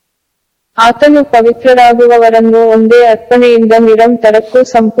 ಆತನು ಪವಿತ್ರರಾಗುವವರನ್ನು ಒಂದೇ ಅರ್ಪಣೆಯಿಂದ ನಿರಂತರಕ್ಕೂ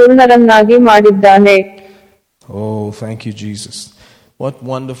ಸಂಪೂರ್ಣರನ್ನಾಗಿ ಮಾಡಿದ್ದಾನೆ. Oh, thank you, Jesus. What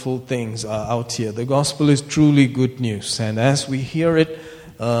wonderful things are out here. The gospel is truly good news. And as we hear it,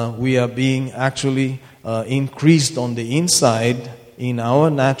 we are being actually increased on the inside in our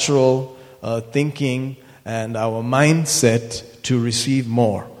natural thinking and our mindset to receive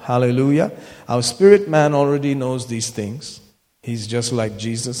more. Hallelujah. Our spirit man already knows these things. He's just like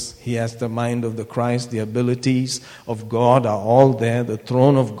Jesus. He has the mind of the Christ. The abilities of God are all there. The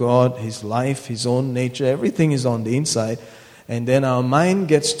throne of God, His life, His own nature, everything is on the inside. And then our mind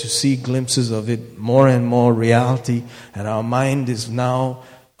gets to see glimpses of it, more and more reality. And our mind is now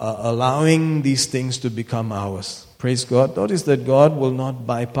allowing these things to become ours. Praise God. Notice that God will not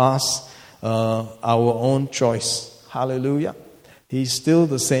bypass our own choice. Hallelujah. He's still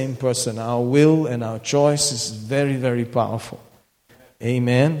the same person. Our will and our choice is very, very powerful.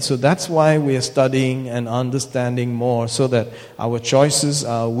 Amen. So that's why we are studying and understanding more, so that our choices,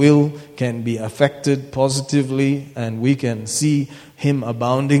 our will can be affected positively, and we can see Him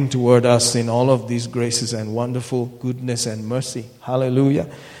abounding toward us in all of these graces and wonderful goodness and mercy. Hallelujah.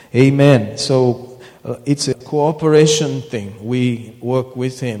 Amen. So it's a cooperation thing. We work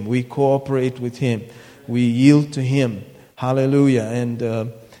with Him. We cooperate with Him. We yield to Him. Hallelujah. And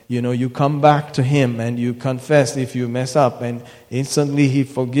you come back to Him and you confess if you mess up, and instantly He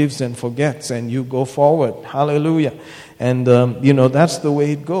forgives and forgets, and you go forward. Hallelujah. And, that's the way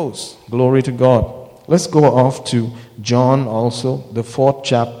it goes. Glory to God. Let's go off to John also, the 4th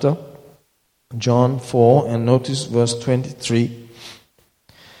chapter. John 4, and notice verse 23.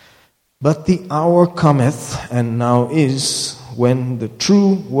 But the hour cometh, and now is, when the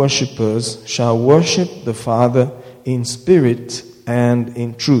true worshippers shall worship the Father in spirit and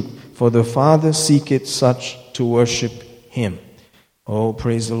in truth. For the Father seeketh such to worship Him. Oh,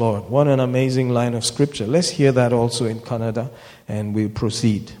 praise the Lord. What an amazing line of scripture. Let's hear that also in Kannada, and we'll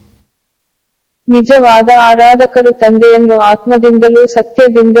proceed. ನಿಜವಾದ ಆರಾಧಕರು ತಂದೆಯನ್ನು ಆತ್ಮದಿಂದಲೂ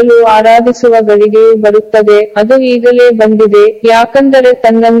ಸತ್ಯದಿಂದಲೂ ಆರಾಧಿಸುವ ಗಳಿಗೆಯು ಬರುತ್ತದೆ, ಅದು ಈಗಲೇ ಬಂದಿದೆ, ಯಾಕಂದರೆ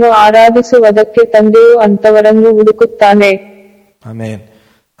ತನ್ನನ್ನು ಆರಾಧಿಸುವುದಕ್ಕೆ ತಂದೆಯು ಅಂಥವರನ್ನು ಹುಡುಕುತ್ತಾನೆ. Amen.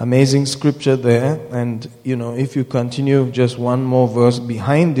 Amazing scripture there. And if you continue just one more verse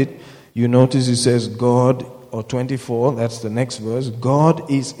behind it, you notice it says God, or 24, that's the next verse. God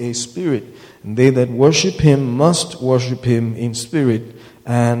is a spirit, and they that worship Him must worship Him in spirit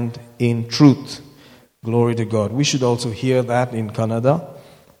and in truth. Glory to God. We should also hear that in Kannada.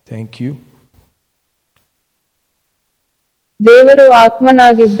 Thank you. ದೇವರು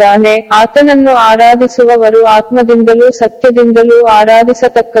ಆತ್ಮನಾಗಿದ್ದಾನೆ, ಆತನನ್ನು ಆರಾಧಿಸುವವರು ಆತ್ಮದಿಂದಲೂ ಸತ್ಯದಿಂದಲೂ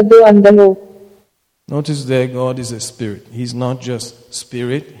ಆರಾಧಿಸತಕ್ಕದ್ದು ಅಂದನು. Notice there, God is a spirit. He's not just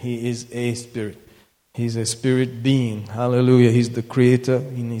spirit, He is a spirit. He's a spirit being. Hallelujah. He's the creator,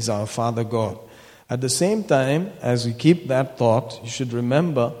 and He's our Father God. At the same time, as we keep that thought, you should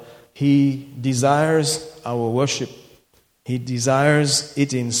remember He desires our worship. He desires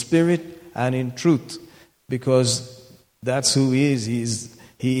it in spirit and in truth, because that's who He is.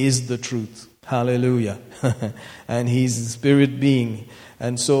 He is the truth. Hallelujah. And He's the spirit being.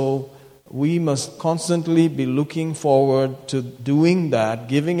 And so we must constantly be looking forward to doing that,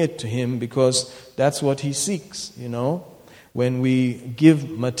 giving it to Him, because that's what He seeks, When we give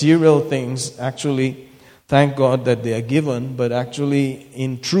material things, actually, thank God that they are given, but actually,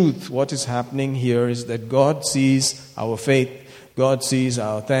 in truth, what is happening here is that God sees our faith, God sees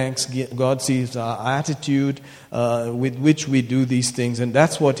our thanks, God sees our attitude with which we do these things, and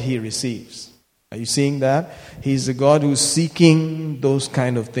that's what He receives. Are you seeing that? He's a God who's seeking those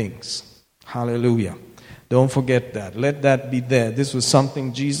kind of things. Hallelujah. Don't forget that. Let that be there. This was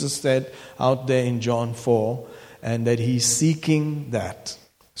something Jesus said out there in John 4, and that He's seeking that.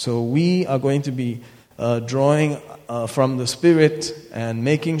 So we are going to be drawing from the Spirit and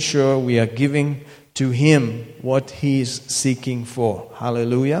making sure we are giving to Him what He's seeking for.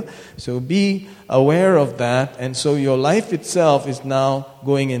 Hallelujah. So be aware of that, and so your life itself is now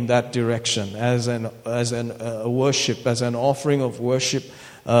going in that direction as a worship, as an offering of worship,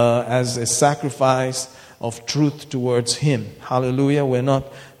 as a sacrifice of truth towards Him. Hallelujah. We're not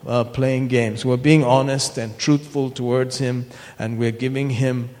playing games. We're being honest and truthful towards Him, and we're giving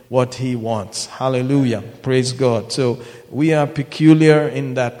Him what He wants. Hallelujah. Praise God. So we are peculiar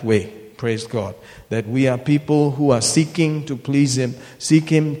in that way. Praise God. That we are people who are seeking to please Him,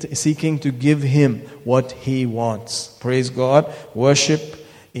 seeking to give Him what He wants. Praise God. Worship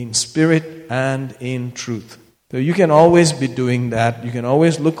in spirit and in truth. So you can always be doing that. You can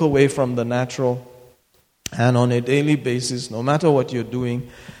always look away from the natural, and on a daily basis, no matter what you're doing,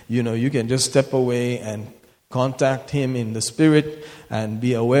 you can just step away and contact Him in the Spirit and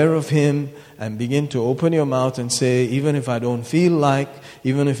be aware of Him and begin to open your mouth and say, even if I don't feel like,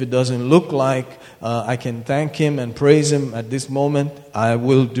 even if it doesn't look like, I can thank Him and praise Him at this moment, I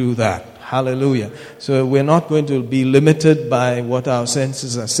will do that. Hallelujah. So we're not going to be limited by what our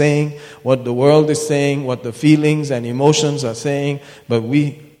senses are saying, what the world is saying, what the feelings and emotions are saying, but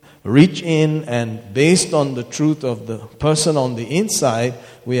we reach in, and based on the truth of the person on the inside,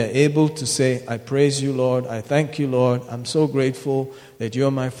 we are able to say, I praise You, Lord. I thank You, Lord. I'm so grateful that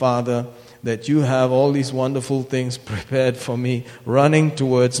You're my Father, that You have all these wonderful things prepared for me, running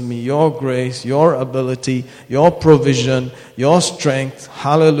towards me. Your grace, Your ability, Your provision, Your strength,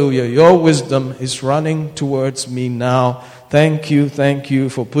 hallelujah, Your wisdom is running towards me now. Thank You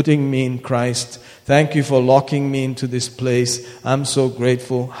for putting me in Christ. Thank You for locking me into this place. I'm so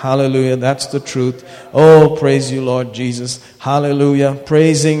grateful. Hallelujah. That's the truth. Oh, praise You, Lord Jesus. Hallelujah.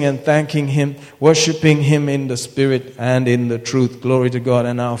 Praising and thanking Him, worshiping Him in the Spirit and in the truth. Glory to God.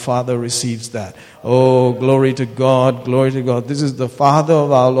 And our Father receives that. Oh, glory to God. Glory to God. This is the Father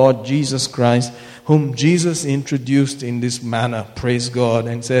of our Lord Jesus Christ, whom Jesus introduced in this manner, praise God,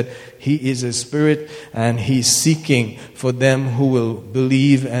 and said, He is a spirit, and He's seeking for them who will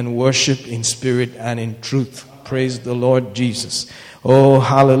believe and worship in spirit and in truth. Praise the Lord Jesus. Oh,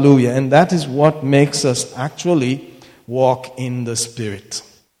 hallelujah. And that is what makes us actually walk in the Spirit.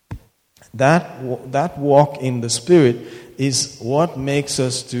 That walk in the Spirit is what makes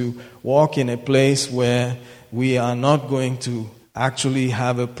us to walk in a place where we are not going to actually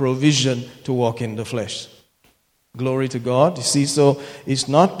have a provision to walk in the flesh. Glory to God. You see, so it's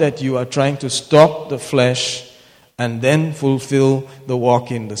not that you are trying to stop the flesh and then fulfill the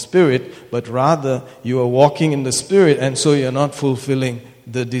walk in the Spirit, but rather you are walking in the Spirit, and so you're not fulfilling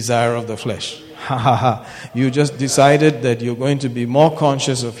the desire of the flesh. You just decided that you're going to be more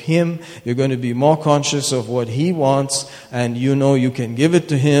conscious of Him, you're going to be more conscious of what He wants, and you know you can give it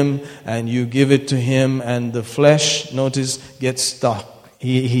to Him, and you give it to Him, and the flesh, notice, gets stuck.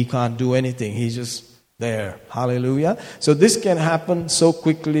 He can't do anything. He's just there. Hallelujah. So this can happen so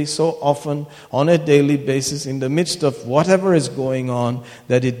quickly, so often, on a daily basis, in the midst of whatever is going on,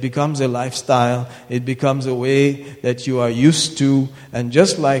 that it becomes a lifestyle, it becomes a way that you are used to, and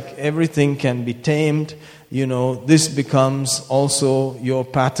just like everything can be tamed, this becomes also your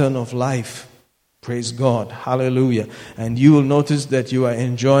pattern of life. Praise God. Hallelujah. And you will notice that you are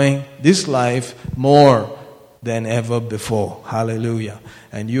enjoying this life more than ever before. Hallelujah.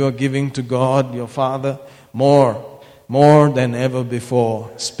 And you are giving to God, your Father, more than ever before.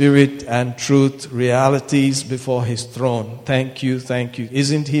 Spirit and truth, realities before His throne. Thank you, thank you.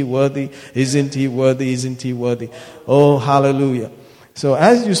 Isn't He worthy? Isn't He worthy? Isn't He worthy? Oh, hallelujah. So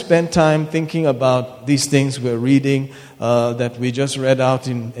as you spend time thinking about these things we're reading, that we just read out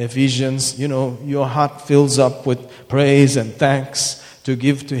in Ephesians, your heart fills up with praise and thanks to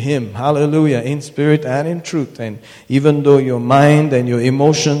give to Him. Hallelujah. In spirit and in truth. And even though your mind and your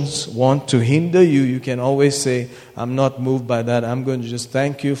emotions want to hinder you, you can always say, I'm not moved by that. I'm going to just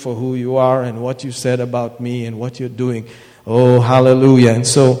thank you for who you are and what you said about me and what you're doing. Oh, hallelujah. And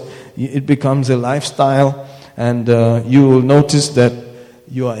so it becomes a lifestyle, and you will notice that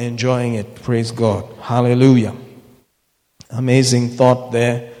you are enjoying it. Praise God. Hallelujah. Amazing thought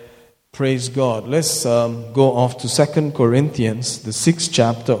there. Praise God. Let's go off to 2 Corinthians, the 6th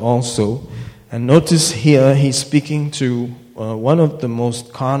chapter also. And notice here he's speaking to one of the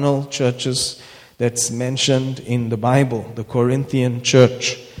most carnal churches that's mentioned in the Bible, the Corinthian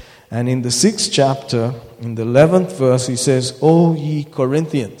church. And in the 6th chapter, in the 11th verse, he says, O ye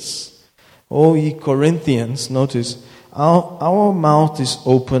Corinthians, notice, our mouth is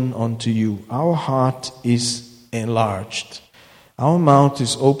open unto you, our heart is enlarged. Our mouth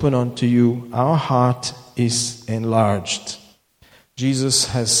is open unto you. Our heart is enlarged. Jesus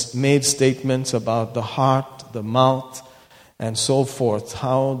has made statements about the heart, the mouth, and so forth.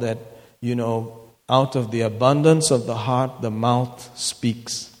 How that, out of the abundance of the heart, the mouth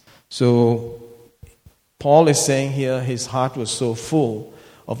speaks. So, Paul is saying here his heart was so full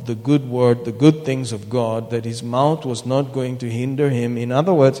of the good word, the good things of God, that his mouth was not going to hinder him. In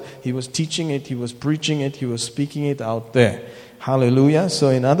other words, he was teaching it, he was preaching it, he was speaking it out there. Hallelujah. So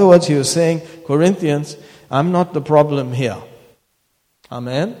in other words, he was saying, Corinthians, I'm not the problem here.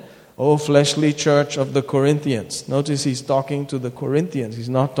 Amen. Oh, fleshly church of the Corinthians. Notice he's talking to the Corinthians. He's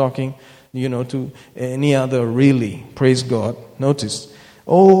not talking, to any other really. Praise God. Notice,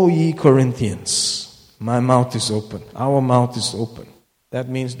 oh, ye Corinthians, my mouth is open. Our mouth is open. That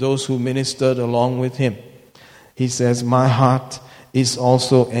means those who ministered along with him. He says, my heart is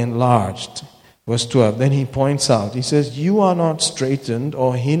also enlarged. Verse 12, then he points out, he says, you are not straitened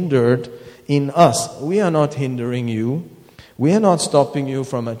or hindered in us. We are not hindering you. We are not stopping you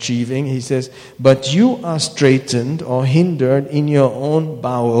from achieving. He says, but you are straitened or hindered in your own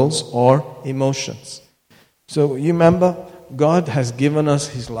bowels or emotions. So you remember, God has given us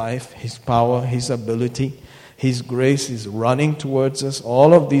His life, His power, His ability. His grace is running towards us,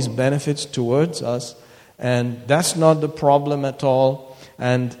 all of these benefits towards us. And that's not the problem at all.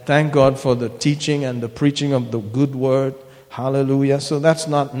 And thank God for the teaching and the preaching of the good word. Hallelujah. So that's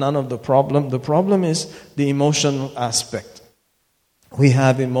none of the problem. The problem is the emotional aspect. We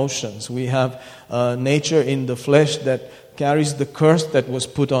have emotions. We have nature in the flesh that carries the curse that was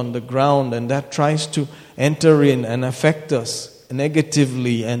put on the ground, and that tries to enter in and affect us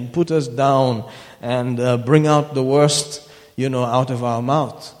negatively and put us down and bring out the worst, out of our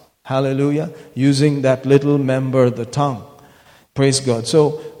mouth. Hallelujah. Using that little member, the tongue. Praise God.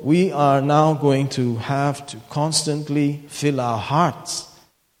 So we are now going to have to constantly fill our hearts,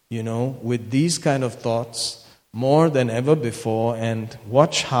 with these kind of thoughts more than ever before, and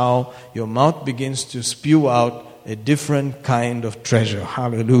watch how your mouth begins to spew out a different kind of treasure.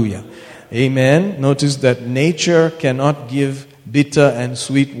 Hallelujah. Amen. Notice that nature cannot give bitter and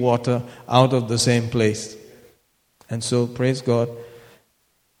sweet water out of the same place. And so, praise God.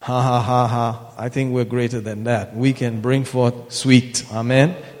 I think we're greater than that. We can bring forth sweet.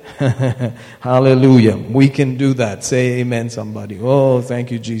 Amen. Hallelujah. We can do that. Say amen, somebody. Oh, thank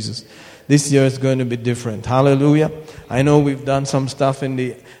you, Jesus. This year is going to be different. Hallelujah. I know we've done some stuff in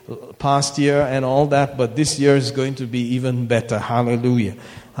the past year and all that, but this year is going to be even better. Hallelujah.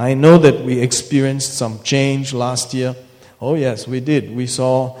 I know that we experienced some change last year. Oh yes, we did. We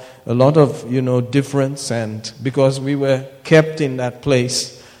saw a lot of, difference, and because we were kept in that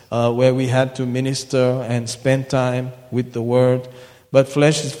place where we had to minister and spend time with the Word. But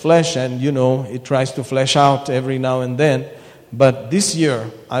flesh is flesh, and it tries to flesh out every now and then. But this year,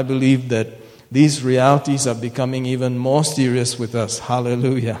 I believe that these realities are becoming even more serious with us.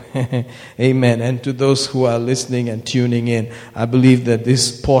 Hallelujah. Amen. And to those who are listening and tuning in, I believe that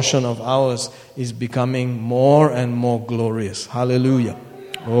this portion of ours is becoming more and more glorious. Hallelujah.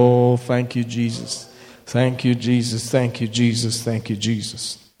 Oh, thank you, Jesus. Thank you, Jesus. Thank you, Jesus. Thank you,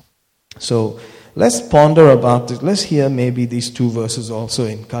 Jesus. So let's ponder about it. Let's hear maybe these 2 verses also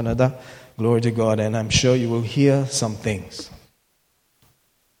in Kannada. Glory to God. And I'm sure you will hear some things.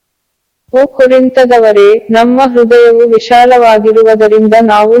 ಓ ಕೊರಿಂಥದವರೇ, ನಮ್ಮ ಹೃದಯವು ವಿಶಾಲವಾಗಿರುವುದರಿಂದ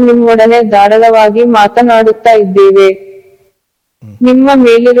ನಾವು ನಿಮ್ಮೊಡನೆ ಧಾರಾಳವಾಗಿ ಮಾತನಾಡುತ್ತಾ ಇದ್ದೇವೆ. ನಿಮ್ಮ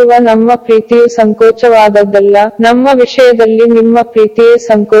ಮೇಲಿರುವ ನಮ್ಮ ಪ್ರೀತಿಯು ಸಂಕೋಚವಾದದ್ದಲ್ಲ, ನಮ್ಮ ವಿಷಯದಲ್ಲಿ ನಿಮ್ಮ ಪ್ರೀತಿಯೇ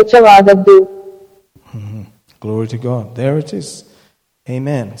ಸಂಕೋಚವಾದದ್ದು. Glory to God. There it is.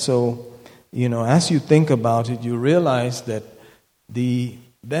 Amen. So, as you think about it, you realize that the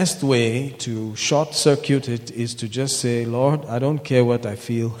best way to short-circuit it is to just say, Lord, I don't care what I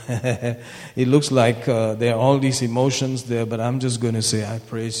feel. It looks like there are all these emotions there, but I'm just going to say, I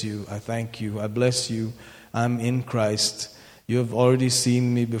praise you, I thank you, I bless you, I'm in Christ. You have already seen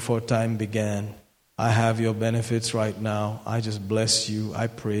me before time began. I have your benefits right now. I just bless you, I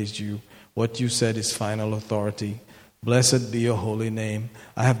praise you. What you said is final authority. Blessed be your holy name.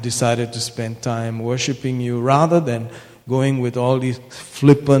 I have decided to spend time worshiping you rather than going with all these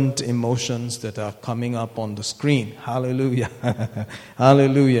flippant emotions that are coming up on the screen. Hallelujah.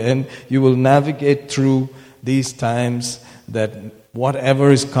 Hallelujah. And you will navigate through these times that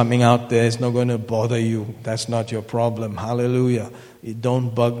whatever is coming out there is not going to bother you. That's not your problem. Hallelujah. Don't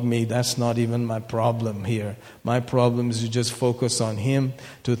bug me. That's not even my problem here. My problem is to just focus on Him,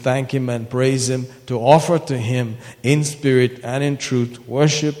 to thank Him and praise Him, to offer to Him in spirit and in truth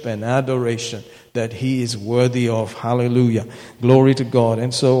worship and adoration that He is worthy of. Hallelujah. Glory to God.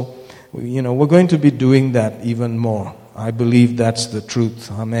 And so, we're going to be doing that even more. I believe that's the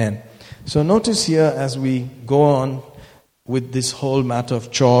truth. Amen. So notice here as we go on with this whole matter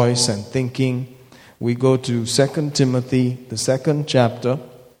of choice and thinking, we go to 2 Timothy, the 2nd chapter,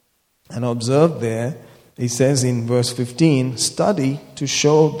 and observe there, it says in verse 15, study to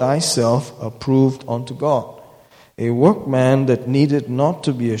show thyself approved unto God, a workman that needed not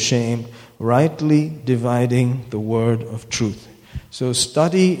to be ashamed, rightly dividing the word of truth. So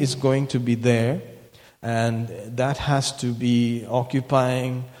study is going to be there, and that has to be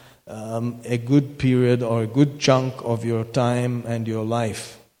occupying a good period or a good chunk of your time and your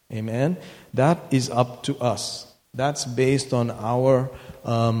life. Amen. That is up to us. That's based on our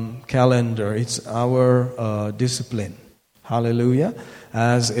calendar. It's our discipline. Hallelujah.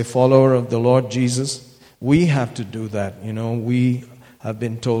 As a follower of the Lord Jesus, we have to do that. We have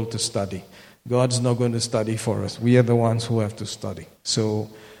been told to study. God's not going to study for us. We are the ones who have to study. So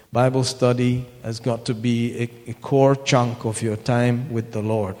Bible study has got to be a core chunk of your time with the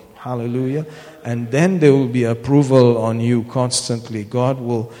Lord. Hallelujah. And then there will be approval on you constantly. God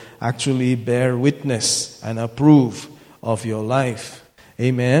will actually bear witness and approve of your life.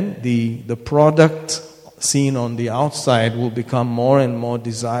 Amen. The product seen on the outside will become more and more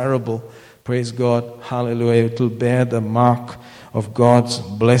desirable. Praise God. Hallelujah. It will bear the mark of God's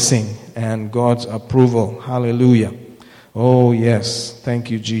blessing and God's approval. Hallelujah. Oh yes. Thank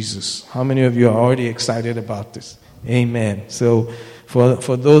you, Jesus. How many of you are already excited about this? Amen. So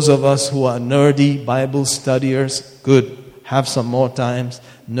for those of us who are nerdy Bible studiers, good. Have some more times.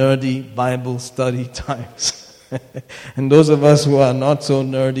 Nerdy Bible study times. And those of us who are not so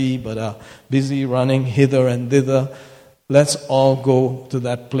nerdy but are busy running hither and thither, let's all go to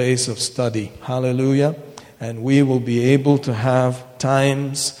that place of study. Hallelujah. And we will be able to have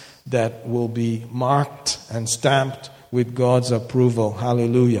times that will be marked and stamped with God's approval.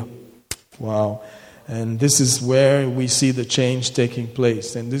 Hallelujah. Wow. And this is where we see the change taking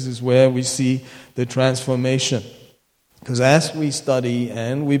place. And this is where we see the transformation. Because as we study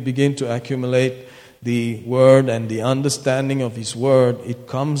and we begin to accumulate the Word and the understanding of His Word, it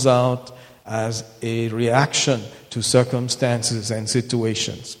comes out as a reaction to circumstances and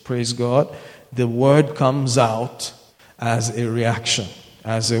situations. Praise God. The Word comes out as a reaction,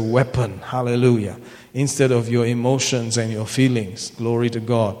 as a weapon. Hallelujah. Instead of your emotions and your feelings. Glory to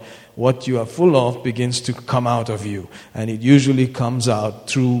God. What you are full of begins to come out of you. And it usually comes out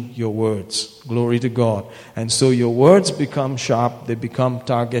through your words. Glory to God. And so your words become sharp. They become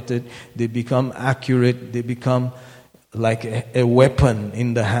targeted. They become accurate. They become like a weapon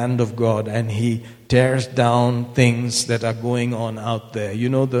in the hand of God, and He tears down things that are going on out there. You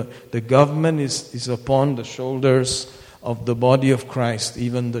know, the government is upon the shoulders of the body of Christ,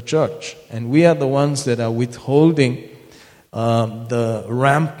 even the church. And we are the ones that are withholding the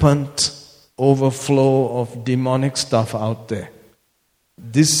rampant overflow of demonic stuff out there.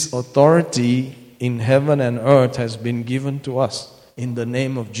 This authority in heaven and earth has been given to us in the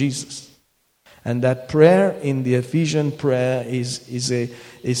name of Jesus. And that prayer in the Ephesian prayer is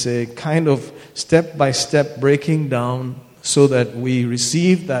a kind of step-by-step breaking down so that we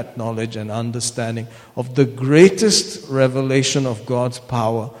receive that knowledge and understanding of the greatest revelation of God's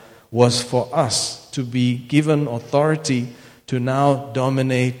power was for us to be given authority to now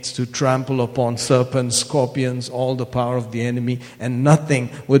dominate, to trample upon serpents, scorpions, all the power of the enemy, and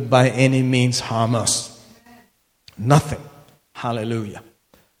nothing would by any means harm us. Nothing. Hallelujah.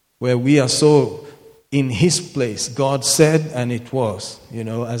 Where we are so in His place. God said, and it was. You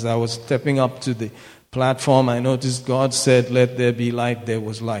know, as I was stepping up to the platform, I noticed God said, "Let there be light," there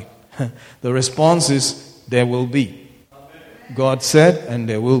was light. The response is, there will be. God said, and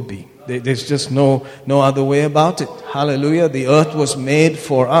there will be. There's just no other way about it. Hallelujah. The earth was made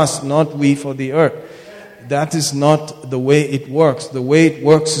for us, not we for the earth. That is not the way it works. The way it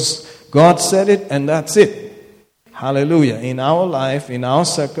works is God said it, and that's it. Hallelujah. In our life, in our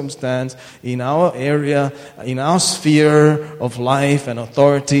circumstance, in our area, in our sphere of life and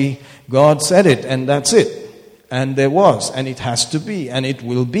authority, God said it, and that's it. And there was, and it has to be, and it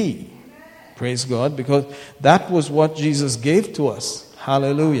will be. Praise God, because that was what Jesus gave to us.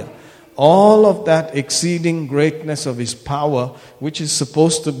 Hallelujah. All of that exceeding greatness of His power, which is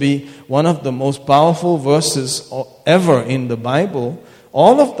supposed to be one of the most powerful verses ever in the Bible,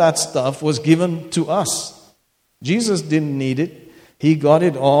 all of that stuff was given to us. Jesus didn't need it. He got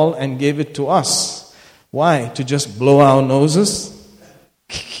it all and gave it to us. Why? To just blow our noses?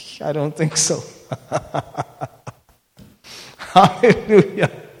 I don't think so. Hallelujah.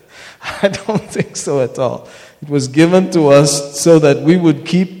 I don't think so at all. It was given to us so that we would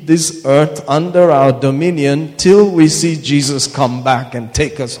keep this earth under our dominion till we see Jesus come back and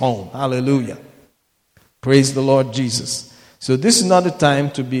take us home. Hallelujah. Praise the Lord Jesus. So this is not a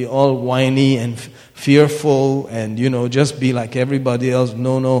time to be all whiny and fearful and, just be like everybody else.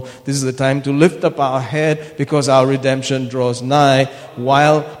 No. This is the time to lift up our head because our redemption draws nigh.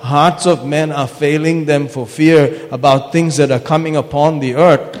 While hearts of men are failing them for fear about things that are coming upon the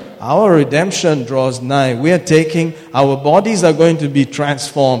earth, our redemption draws nigh. Our bodies are going to be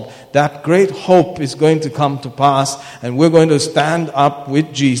transformed. That great hope is going to come to pass, and we're going to stand up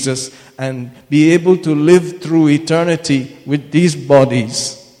with Jesus and be able to live through eternity with these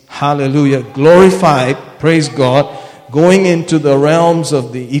bodies. Hallelujah. Glorified, praise God, going into the realms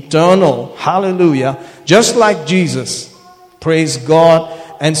of the eternal. Hallelujah. Just like Jesus. Praise God.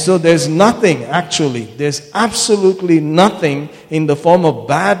 And so there's absolutely nothing in the form of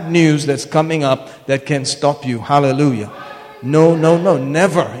bad news that's coming up that can stop you. Hallelujah. No,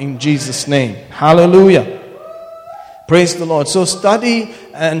 never in Jesus' name. Hallelujah. Praise the Lord. So study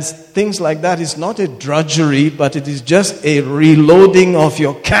and things like that is not a drudgery, but it is just a reloading of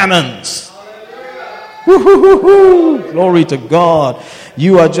your cannons. Woo-hoo-hoo-hoo. Glory to God.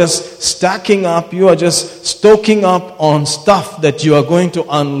 You are just stacking up, you are just stoking up on stuff that you are going to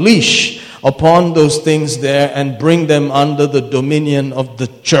unleash upon those things there and bring them under the dominion of the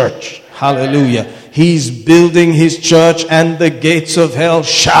church. Hallelujah. He's building His church, and the gates of hell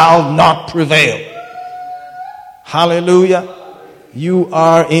shall not prevail. Hallelujah. You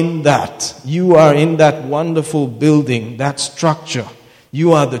are in that. You are in that wonderful building, that structure.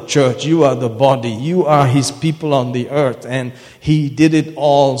 You are the church. You are the body. You are His people on the earth. And He did it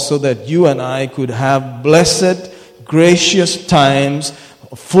all so that you and I could have blessed, gracious times,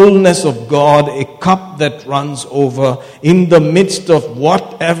 fullness of God, a cup that runs over. In the midst of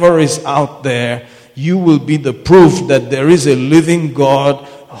whatever is out there, you will be the proof that there is a living God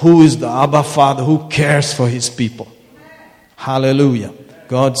who is the Abba Father, who cares for His people. Hallelujah.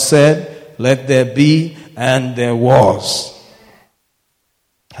 God said, "Let there be," and there was.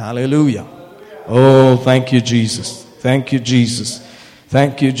 Hallelujah. Oh, thank you, Jesus. Thank you, Jesus.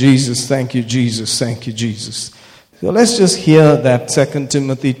 Thank you, Jesus. Thank you, Jesus. Thank you, Jesus. So let's just hear that 2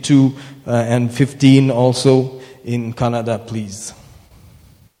 Timothy 2 and 15 also in Kannada, please.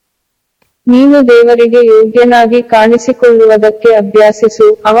 ನೀನು ದೇವರಿಗೆ ಯೋಗ್ಯನಾಗಿ ಕಾಣಿಸಿಕೊಳ್ಳುವುದಕ್ಕೆ ಅಭ್ಯಾಸಿಸು.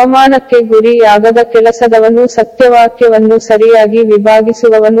 ಅವಮಾನಕ್ಕೆ ಗುರಿಯಾಗದ ಕೆಲಸದವನು, ಸತ್ಯವಾಕ್ಯವನ್ನು ಸರಿಯಾಗಿ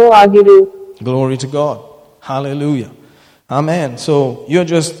ವಿಭಾಗಿಸುವವನೂ ಆಗಿರು. Glory to God. Hallelujah. Amen. So you're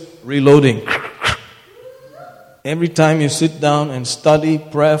just reloading. every time you sit down and study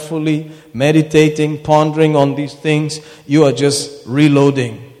prayerfully, meditating, pondering on these things, you are just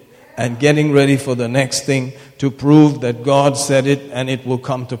reloading and getting ready for the next thing to prove that God said it and it will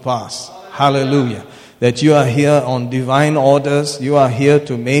come to pass. Hallelujah. That you are here on divine orders. You are here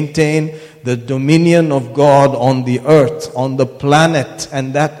to maintain the dominion of God on the earth, on the planet,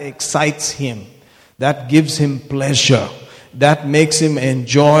 and that excites Him. That gives Him pleasure. That makes Him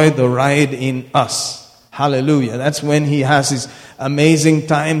enjoy the ride in us. Hallelujah. That's when He has His amazing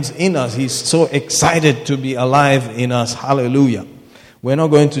times in us. He's so excited to be alive in us. Hallelujah. We're not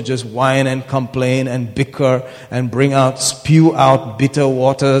going to just whine and complain and bicker and spew out bitter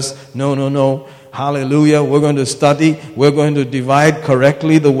waters. No. Hallelujah. We're going to study. We're going to divide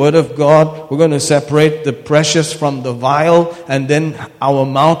correctly the Word of God. We're going to separate the precious from the vile. And then our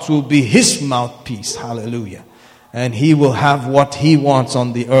mouth will be His mouthpiece. Hallelujah. And He will have what He wants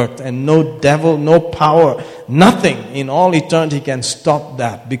on the earth. And no devil, no power, nothing in all eternity can stop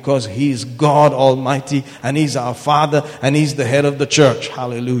that. Because He is God Almighty. And He's our Father. And He's the head of the church.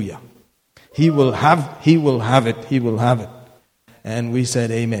 Hallelujah. He will have it. He will have it. And we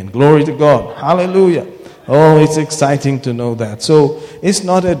said amen. Glory to God. Hallelujah. Oh, it's exciting to know that. So it's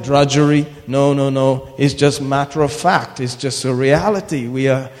not a drudgery. No. It's just matter of fact. It's just a reality.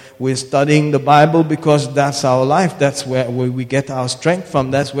 We're studying the Bible because that's our life. That's where we get our strength from.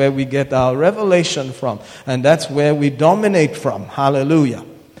 That's where we get our revelation from. And that's where we dominate from. Hallelujah.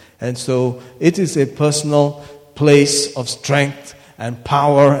 And so it is a personal place of strength and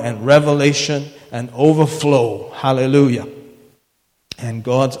power and revelation and overflow. Hallelujah. And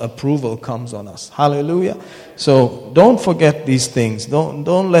God's approval comes on us. Hallelujah. So don't forget these things.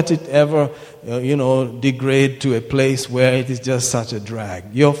 Don't let it ever, degrade to a place where it is just such a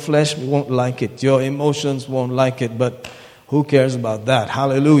drag. Your flesh won't like it. Your emotions won't like it. But who cares about that?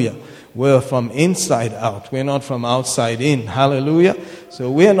 Hallelujah. We're from inside out. We're not from outside in. Hallelujah.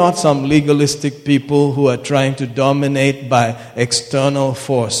 So we're not some legalistic people who are trying to dominate by external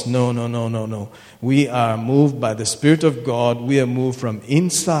force. No. We are moved by the Spirit of God. We are moved from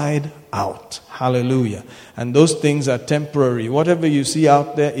inside out. Hallelujah. And those things are temporary. Whatever you see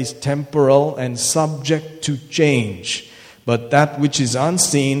out there is temporal and subject to change. But that which is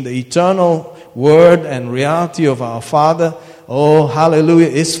unseen, the eternal word and reality of our Father, oh, hallelujah,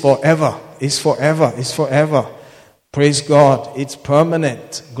 is forever. Is forever. Praise God. It's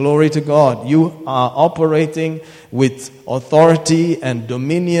permanent. Glory to God. You are operating with authority and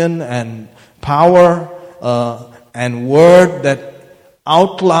dominion and power and word that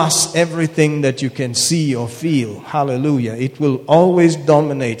outlasts everything that you can see or feel. Hallelujah. It will always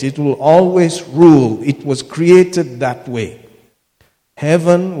dominate. It will always rule. It was created that way.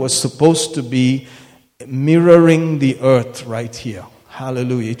 Heaven was supposed to be mirroring the earth right here.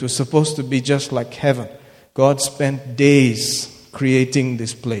 Hallelujah. It was supposed to be just like heaven. God spent days creating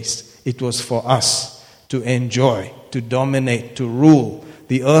this place. It was for us to enjoy, to dominate, to rule.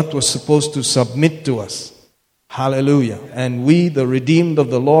 The earth was supposed to submit to us. Hallelujah. And we, the redeemed of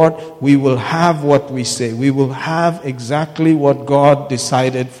the Lord, we will have what we say. We will have exactly what God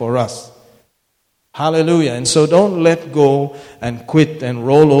decided for us. Hallelujah. And so don't let go and quit and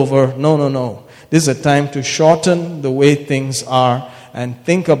roll over. No. This is a time to shorten the way things are and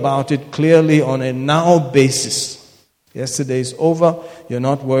think about it clearly on a now basis. Yesterday is over. You're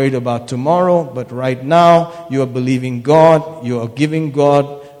not worried about tomorrow, but right now you are believing God. You are giving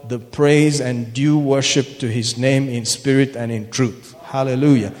God the praise and due worship to His name in spirit and in truth.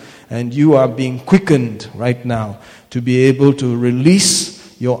 Hallelujah. And you are being quickened right now to be able to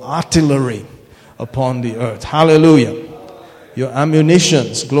release your artillery upon the earth. Hallelujah. Your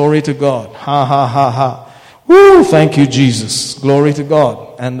ammunitions. Glory to God. Ha. Woo, thank you, Jesus. Glory to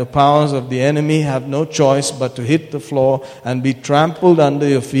God. And the powers of the enemy have no choice but to hit the floor and be trampled under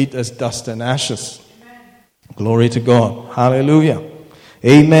your feet as dust and ashes. Amen. Glory to God. Hallelujah.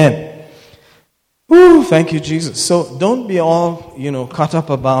 Amen. Woo, thank you, Jesus. So don't be all, cut up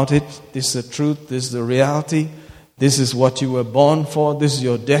about it. This is the truth. This is the reality. This is what you were born for. This is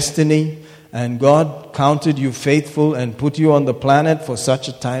your destiny. And God counted you faithful and put you on the planet for such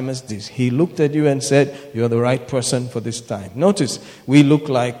a time as this. He looked at you and said, you're the right person for this time. Notice, we look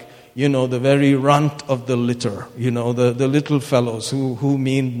like, the very runt of the litter. The little fellows who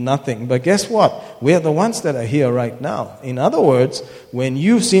mean nothing. But guess what? We're the ones that are here right now. In other words, when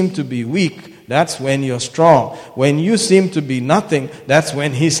you seem to be weak, that's when you're strong. When you seem to be nothing, that's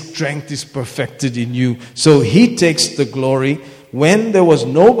when His strength is perfected in you. So He takes the glory. When there was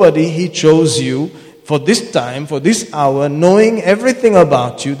nobody, He chose you for this time, for this hour, knowing everything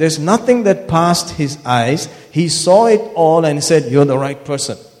about you. There's nothing that passed His eyes. He saw it all and said, you're the right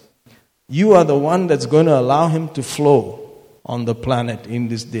person. You are the one that's going to allow him to flow on the planet in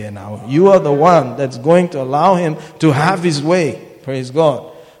this day and hour. You are the one that's going to allow him to have his way. Praise God.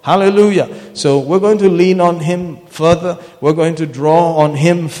 Hallelujah. So we're going to lean on him further. We're going to draw on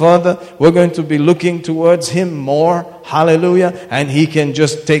him further. We're going to be looking towards him more. Hallelujah. And he can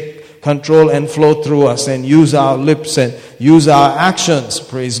just take control and flow through us and use our lips and use our actions.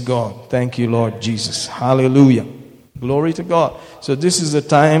 Praise God. Thank you, Lord Jesus. Hallelujah. Glory to God. So this is the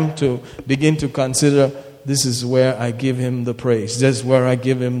time to begin to consider, this is where I give him the praise. This is where I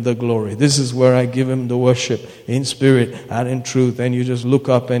give him the glory. This is where I give him the worship in spirit and in truth. And you just look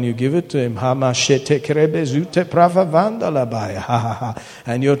up and you give it to him.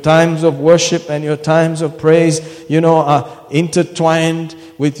 And your times of worship and your times of praise, are intertwined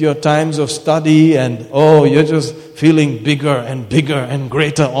with your times of study. And you're just feeling bigger and bigger and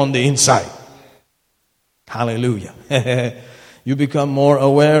greater on the inside. Hallelujah. You become more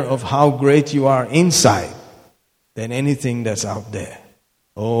aware of how great you are inside than anything that's out there.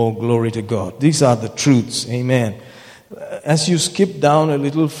 Oh, glory to God. These are the truths. Amen. As you skip down a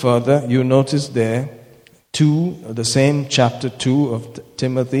little further, you notice there, the same chapter 2 of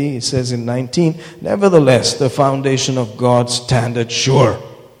Timothy, it says in 19, nevertheless, the foundation of God standeth sure.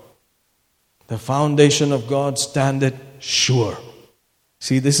 The foundation of God standeth sure.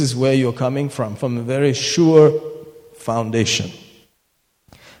 See, this is where you're coming from a very sure foundation.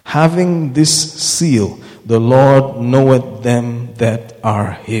 Having this seal, the Lord knoweth them that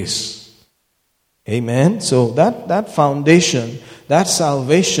are his. Amen. So that foundation, that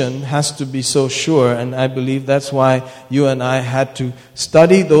salvation has to be so sure, and I believe that's why you and I had to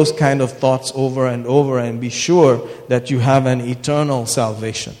study those kind of thoughts over and over and be sure that you have an eternal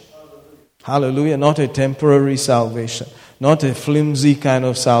salvation. Hallelujah. Not a temporary salvation, not a flimsy kind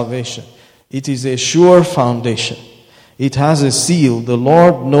of salvation. It is a sure foundation. It has a seal. The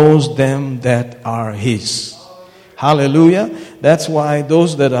Lord knows them that are his. Hallelujah. That's why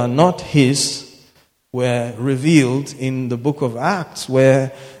those that are not his were revealed in the book of Acts,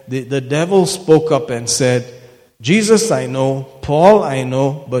 where the devil spoke up and said, Jesus I know, Paul I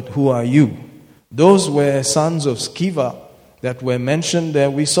know, but who are you? Those were sons of Sceva that were mentioned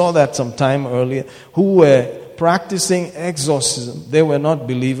there. We saw that some time earlier, who were practicing exorcism. They were not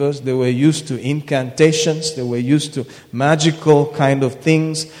believers. They were used to incantations. They were used to magical kind of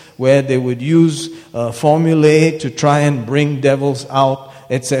things where they would use formulae to try and bring devils out,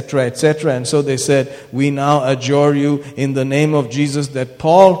 etc., etc. And so they said, we now adjure you in the name of Jesus that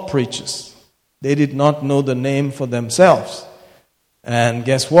Paul preaches. They did not know the name for themselves. And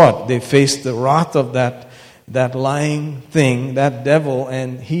guess what? They faced the wrath of that lying thing, that devil,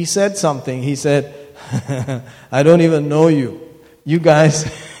 and he said something. He said, I don't even know you. You guys,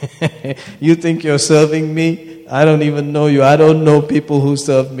 you think you're serving me? I don't even know you. I don't know people who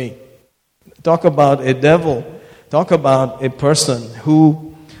serve me. Talk about a devil. Talk about a person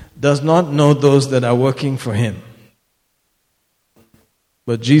who does not know those that are working for him.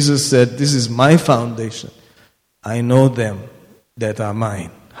 But Jesus said, this is my foundation. I know them that are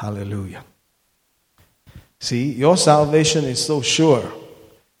mine. Hallelujah. See, your salvation is so sure.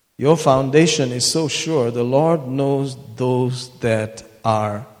 Your foundation is so sure. The Lord knows those that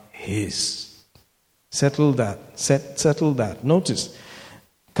are his. Settle that. Settle that. Notice.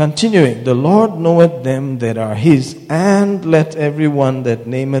 Continuing. The Lord knoweth them that are his, and let everyone that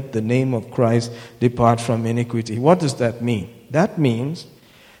nameth the name of Christ depart from iniquity. What does that mean? That means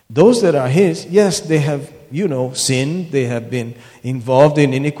those that are his, yes, they have, sinned. They have been involved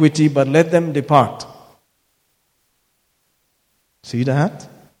in iniquity, but let them depart. See that?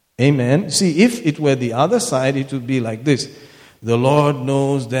 Amen. See, if it were the other side, it would be like this. The Lord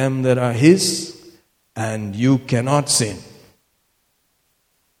knows them that are his, and you cannot sin.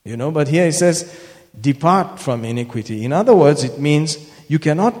 But here it says, depart from iniquity. In other words, it means you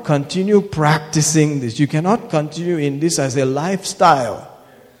cannot continue practicing this. You cannot continue in this as a lifestyle.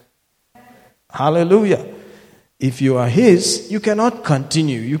 Hallelujah. If you are his, you cannot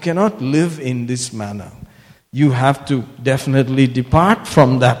continue. You cannot live in this manner. You have to definitely depart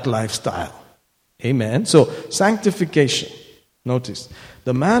from that lifestyle. Amen. So, sanctification. Notice,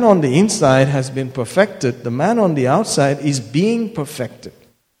 the man on the inside has been perfected. The man on the outside is being perfected.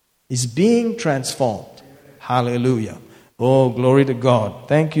 Is being transformed. Hallelujah. Oh, glory to God.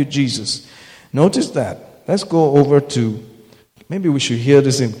 Thank you, Jesus. Notice that. Let's go over to, maybe we should hear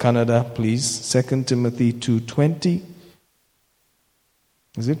this in Kannada, please. 2 Timothy 2:20.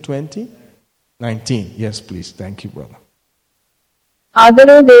 Is it 20? 19. Yes, please. Thank you, brother.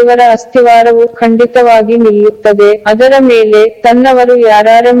 ಆದರೂ ದೇವರ ಅಸ್ತಿವಾರವು ಖಂಡಿತವಾಗಿ ನಿಲ್ಲುತ್ತದೆ, ಅದರ ಮೇಲೆ ತನ್ನವರು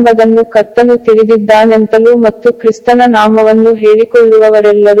ಯಾರೆಂಬುದನ್ನು ಕರ್ತನು ತಿಳಿದಿದ್ದಾನೆಂತಲೂ ಮತ್ತು ಕ್ರಿಸ್ತನ ನಾಮವನ್ನು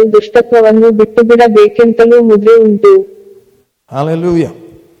ಹೇಳಿಕೊಳ್ಳುವವರೆಲ್ಲರೂ ದುಷ್ಟತ್ವವನ್ನು ಬಿಟ್ಟುಬಿಡಬೇಕೆಂತಲೂ ಮುದ್ರೆ ಉಂಟು. Hallelujah.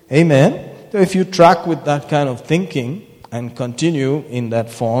 Amen. So if you track with that kind of thinking and continue in that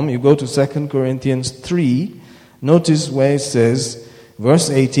form, you go to 2 Corinthians 3, notice where it says, verse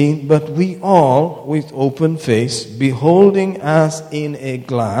 18, but we all, with open face, beholding as in a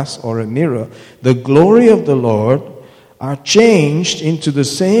glass or a mirror the glory of the Lord, are changed into the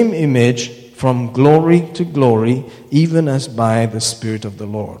same image from glory to glory, even as by the Spirit of the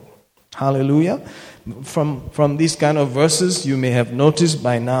Lord. Hallelujah. From these kind of verses, you may have noticed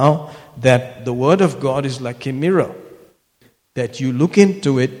by now that the Word of God is like a mirror, that you look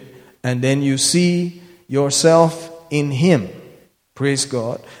into it and then you see yourself in Him. Praise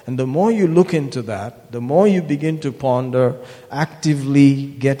God. And the more you look into that, the more you begin to ponder, actively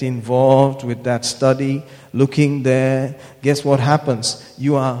get involved with that study, looking there, guess what happens?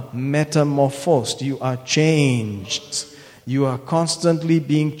 You are metamorphosed. You are changed. You are constantly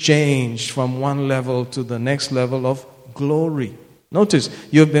being changed from one level to the next level of glory. Notice,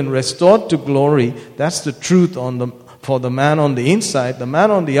 you have been restored to glory. That's the truth for the man on the inside. The man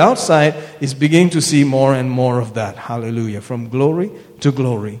on the outside is beginning to see more and more of that. Hallelujah. From glory to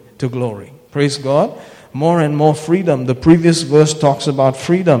glory to glory. Praise God. More and more freedom. The previous verse talks about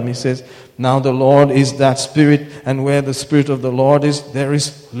freedom. He says, now the Lord is that Spirit, and where the Spirit of the Lord is, there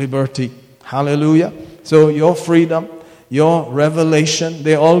is liberty. Hallelujah. So your freedom, your revelation,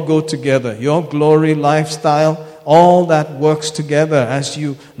 they all go together. Your glory, lifestyle, all that works together as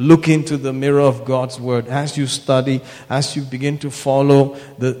you look into the mirror of God's Word, as you study, as you begin to follow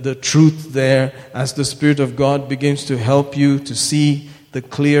the truth there, as the Spirit of God begins to help you to see the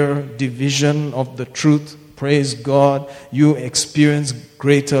clear division of the truth. Praise God. You experience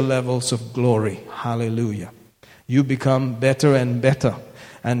greater levels of glory. Hallelujah. You become better and better.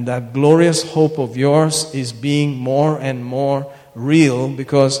 And that glorious hope of yours is being more and more real,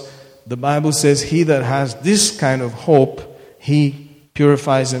 because the Bible says he that has this kind of hope, he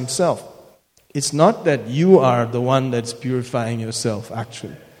purifies himself. It's not that you are the one that's purifying yourself,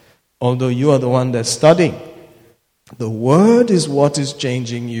 actually. Although you are the one that's studying. The Word is what is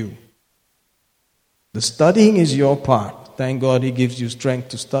changing you. The studying is your part. Thank God He gives you strength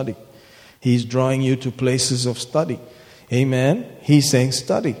to study. He's drawing you to places of study. Amen. He's saying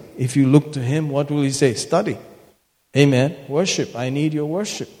study. If you look to Him, what will He say? Study. Amen. Worship. I need your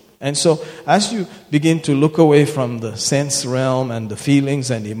worship. And so, as you begin to look away from the sense realm and the feelings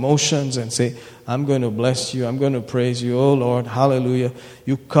and emotions and say, I'm going to bless you, I'm going to praise you, oh Lord, hallelujah.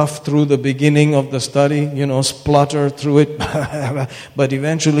 You cuff through the beginning of the study, splutter through it. But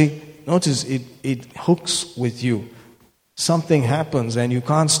eventually, notice it hooks with you. Something happens and you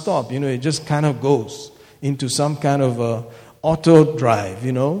can't stop. It just kind of goes into some kind of auto drive,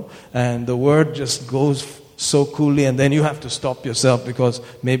 and the Word just goes so coolly, and then you have to stop yourself because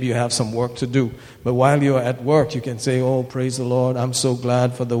maybe you have some work to do. But while you're at work, you can say, oh, praise the Lord, I'm so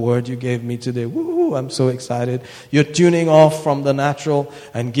glad for the word you gave me today. Woo, I'm so excited. You're tuning off from the natural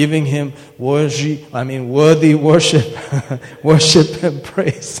and giving Him worthy worship, worship and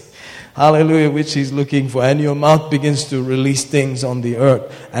praise. Hallelujah, which He's looking for. And your mouth begins to release things on the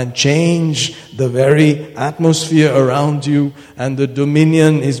earth and change the very atmosphere around you, and the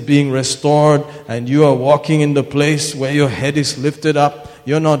dominion is being restored, and you are walking in the place where your head is lifted up.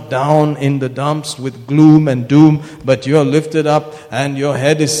 You're not down in the dumps with gloom and doom, but you're lifted up and your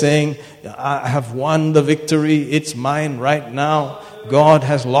head is saying, I have won the victory. It's mine right now. God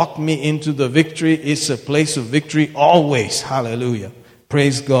has locked me into the victory. It's a place of victory always. Hallelujah.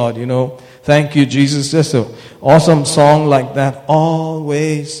 Praise God, Thank you, Jesus. Just an awesome song like that.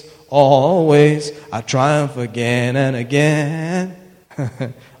 Always, always, I triumph again and again.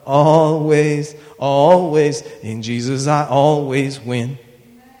 Always, always, in Jesus I always win.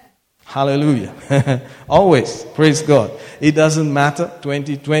 Hallelujah. Always. Praise God. It doesn't matter.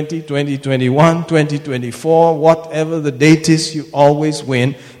 2020, 2021, 2024, whatever the date is, you always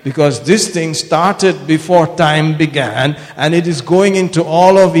win. Because this thing started before time began, and it is going into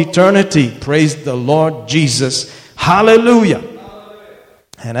all of eternity. Praise the Lord Jesus. Hallelujah.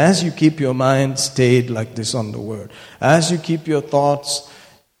 And as you keep your mind stayed like this on the Word, as you keep your thoughts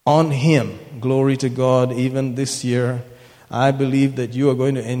on Him, glory to God, even this year, I believe that you are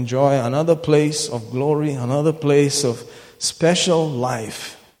going to enjoy another place of glory, another place of special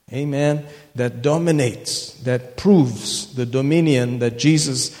life. Amen. That dominates, that proves the dominion that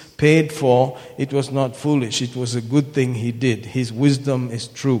Jesus paid for. It was not foolish. It was a good thing He did. His wisdom is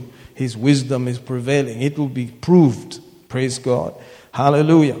true. His wisdom is prevailing. It will be proved. Praise God.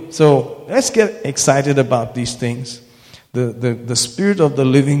 Hallelujah. So let's get excited about these things. The Spirit of the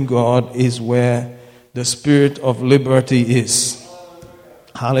living God is where the Spirit of liberty is.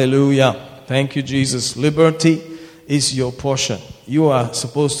 Hallelujah. Thank you, Jesus. Liberty is your portion. You are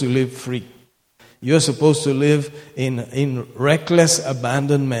supposed to live free. You're supposed to live in reckless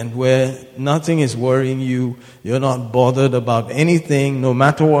abandonment where nothing is worrying you. You're not bothered about anything, no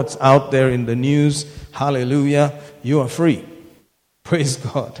matter what's out there in the news. Hallelujah. You are free. Praise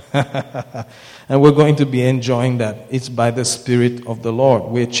God. And we're going to be enjoying that. It's by the Spirit of the Lord.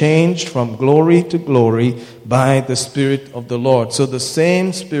 We're changed from glory to glory by the Spirit of the Lord. So the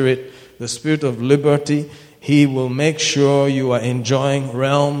same Spirit, the Spirit of liberty, He will make sure you are enjoying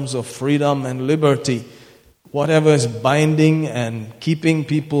realms of freedom and liberty. Whatever is binding and keeping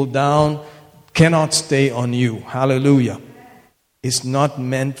people down cannot stay on you. Hallelujah. It's not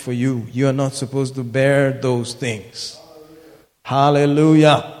meant for you. You are not supposed to bear those things.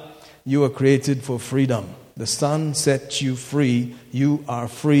 Hallelujah. You are created for freedom. The Son sets you free. You are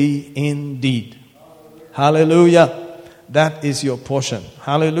free indeed. Hallelujah. That is your portion.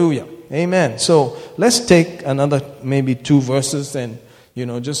 Hallelujah. Amen. So let's take another maybe 2 verses and,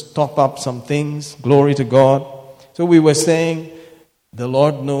 just top up some things. Glory to God. So we were saying the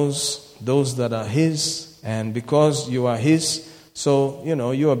Lord knows those that are His, and because you are His, so,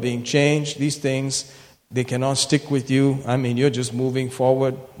 you are being changed. These things, they cannot stick with you. I mean, you're just moving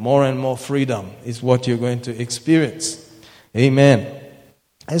forward. More and more freedom is what you're going to experience. Amen.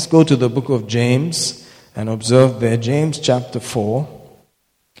 Let's go to the book of James and observe there. James chapter 4.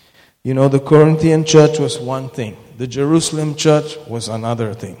 The Corinthian church was one thing. The Jerusalem church was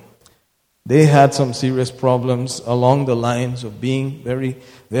another thing. They had some serious problems along the lines of being very,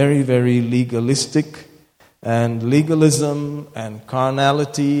 very, very legalistic. And legalism and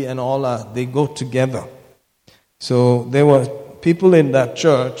carnality and all that, they go together. So there were people in that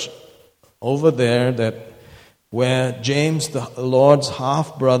church over there where James, the Lord's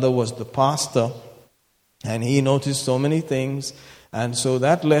half-brother, was the pastor. And he noticed so many things. And so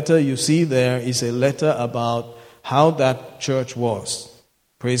that letter you see there is a letter about how that church was.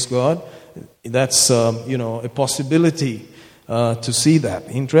 Praise God. That's, a possibility to see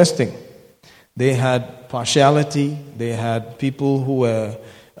that. Interesting. They had partiality. They had people who were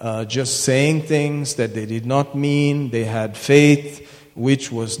just saying things that they did not mean. They had faith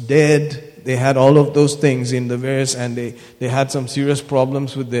which was dead. They had all of those things in the various, and they had some serious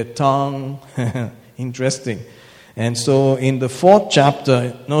problems with their tongue. Interesting. And so in the 4th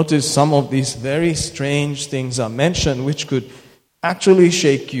chapter, notice some of these very strange things are mentioned which could actually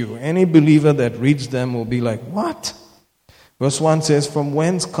shake you. Any believer that reads them will be like, what? Verse 1 says, "From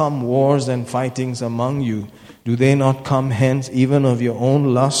whence come wars and fightings among you? Do they not come hence even of your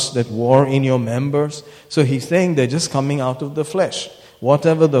own lusts that war in your members?" So he's saying they're just coming out of the flesh.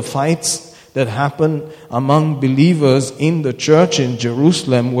 Whatever the fights that happened among believers in the church in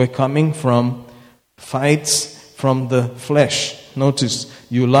Jerusalem were coming from fights from the flesh. Notice,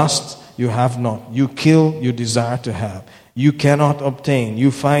 you lust, you have not. You kill, you desire to have. You cannot obtain.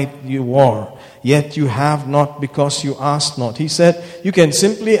 You fight, you war. Yet you have not because you ask not. He said, you can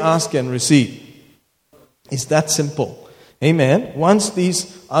simply ask and receive. It's that simple. Amen. Once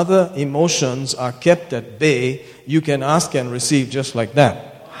these other emotions are kept at bay, you can ask and receive just like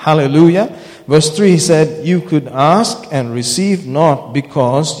that. Hallelujah. Verse 3 said, "You could ask and receive not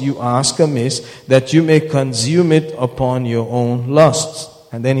because you ask amiss, that you may consume it upon your own lusts."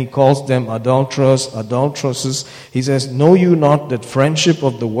 And then he calls them adulterers, adulteresses. He says, "Know you not that friendship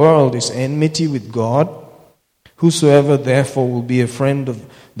of the world is enmity with God? Whosoever therefore will be a friend of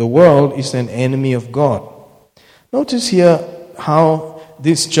the world is an enemy of God." Notice here how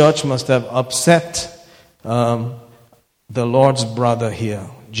this church must have upset the Lord's brother here,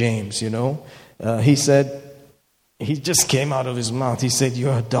 James, He said, he just came out of his mouth. He said,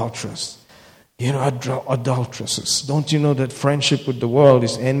 "You're adulterous. Adulteresses. Don't you know that friendship with the world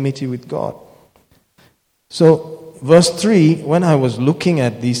is enmity with God?" So, verse 3, when I was looking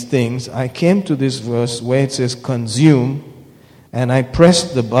at these things, I came to this verse where it says consume, and I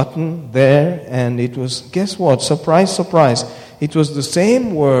pressed the button there, and it was, guess what? Surprise, surprise. It was the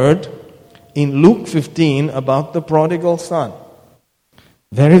same word in Luke 15 about the prodigal son.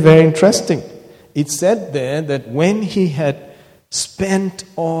 Very, very interesting. It said there that when he had spent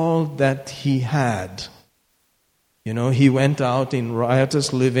all that he had, he went out in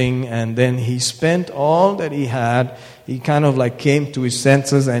riotous living, and then he spent all that he had. He kind of like came to his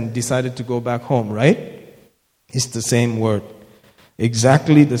senses and decided to go back home, right? It's the same word.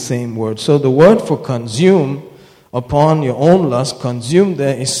 Exactly the same word. So the word for consume upon your own lust, consume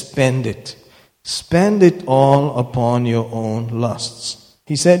there is spend it. spend it all upon your own lusts.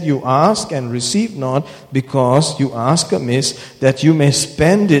 He said, you ask and receive not because you ask amiss, that you may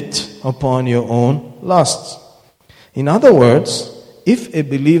spend it upon your own lusts. In other words, if a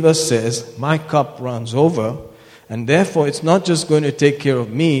believer says, my cup runs over, and therefore it's not just going to take care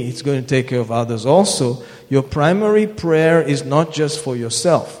of me, it's going to take care of others also, your primary prayer is not just for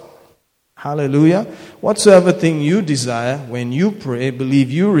yourself. Hallelujah. Whatsoever thing you desire, when you pray,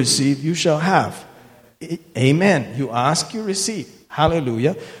 believe you receive, you shall have. Amen. You ask, you receive.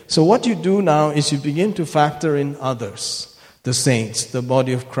 Hallelujah. So what you do now is you begin to factor in others, the saints, the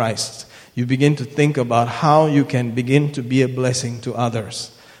body of Christ. You begin to think about how you can begin to be a blessing to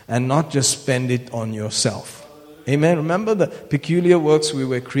others and not just spend it on yourself. Amen. Remember the peculiar works we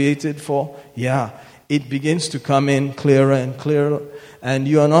were created for? Yeah. It begins to come in clearer and clearer, and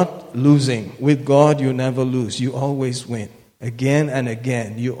you are not losing. With God, you never lose. You always win. Again and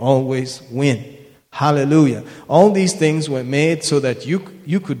again, you always win. Hallelujah. All these things were made so that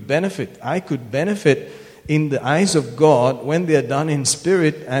you could benefit. I could benefit in the eyes of God when they are done in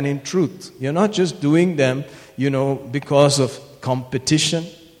spirit and in truth. You're not just doing them, because of competition,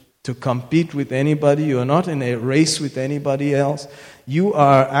 to compete with anybody. You're not in a race with anybody else. You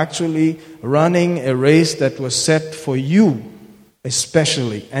are actually running a race that was set for you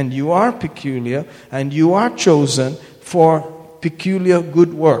especially. And you are peculiar, and you are chosen for peculiar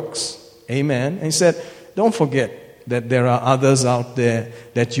good works. Amen. And he said, don't forget that there are others out there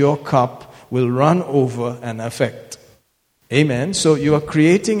that your cup will run over and affect. Amen. So you are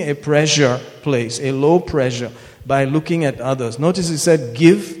creating a pressure place, a low pressure, by looking at others. Notice he said,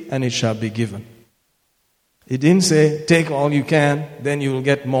 give and it shall be given. He didn't say, take all you can, then you will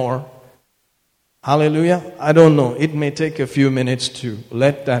get more. Hallelujah. I don't know. It may take a few minutes to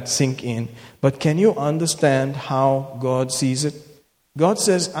let that sink in. But can you understand how God sees it? God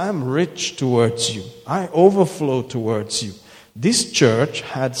says, I'm rich towards you. I overflow towards you. This church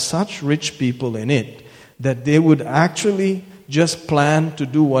had such rich people in it that they would actually just plan to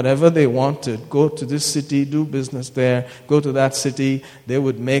do whatever they wanted. Go to this city, do business there. Go to that city. They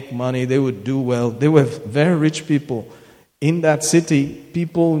would make money. They would do well. They were very rich people. In that city,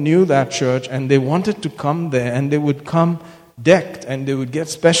 people knew that church and they wanted to come there, and they would come decked and they would get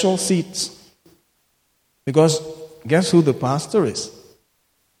special seats. Because guess who the pastor is?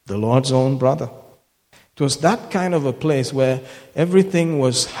 The Lord's own brother. It was that kind of a place where everything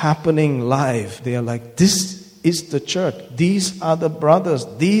was happening live. They are like, this is the church. These are the brothers.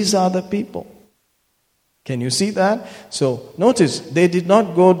 These are the people. Can you see that? So notice, they did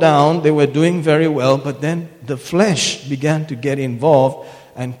not go down. They were doing very well, but then the flesh began to get involved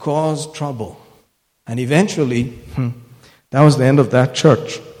and cause trouble. And eventually, that was the end of that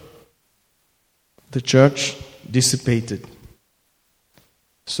church. The church dissipated.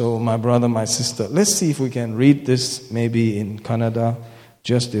 So my brother, my sister, let's see if we can read this maybe in Kannada,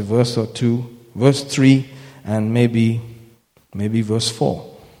 just a verse or two, verse 3 and maybe verse 4.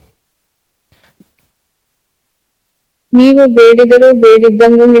 ನೀವು ಬೇಡಿದರೂ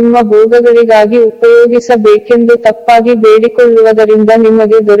ಬೇಡಿದ್ದನ್ನು ನಿಮ್ಮ ಭೋಗಗಳಿಗಾಗಿ ಉಪಯೋಗಿಸಬೇಕೆಂದು ತಪ್ಪಾಗಿ ಬೇಡಿಕೊಳ್ಳುವುದರಿಂದ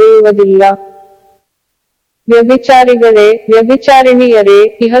ನಿಮಗೆ ದೊರೆಯುವುದಿಲ್ಲ. ವ್ಯಭಿಚಾರಿಗಳೇ, ವ್ಯಭಿಚಾರಿಣಿಯರೇ,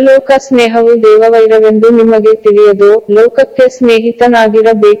 ಇಹಲೋಕ ಸ್ನೇಹವು ದೇವವೈರವೆಂದು ನಿಮಗೆ ತಿಳಿಯದೋ? ಲೋಕಕ್ಕೆ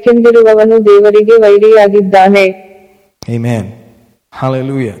ಸ್ನೇಹಿತನಾಗಿರಬೇಕೆಂದಿರುವವನು ದೇವರಿಗೆ ವೈರಿಯಾಗಿದ್ದಾನೆ. Amen.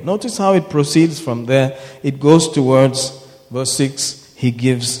 Hallelujah. Notice how it proceeds from there. It goes towards verse 6. He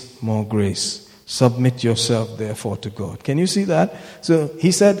gives more grace. Submit yourself therefore to God. Can you see that? So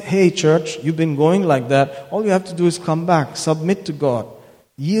he said, hey church, you've been going like that. All you have to do is come back. Submit to God.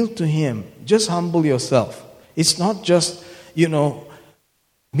 Yield to Him. Just humble yourself. It's not just,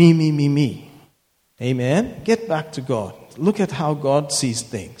 me. Amen? Get back to God. Look at how God sees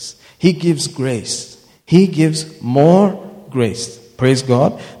things. He gives grace. He gives more grace. Praise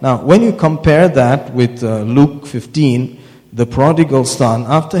God. Now, when you compare that with Luke 15, the prodigal son,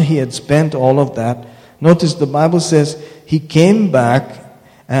 after he had spent all of that, notice the Bible says he came back,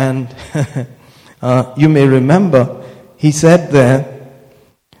 and you may remember, he said there,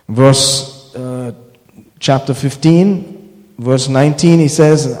 chapter 15, verse 19, he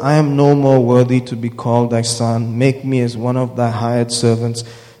says, I am no more worthy to be called thy son. Make me as one of thy hired servants.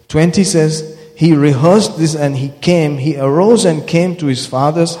 20 says, he rehearsed this and he arose and came to his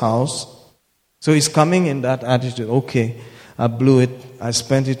father's house. So he's coming in that attitude. Okay, I blew it. I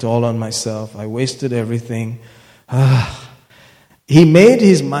spent it all on myself. I wasted everything. He made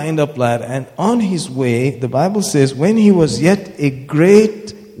his mind up, lad, and on his way, the Bible says, when he was yet a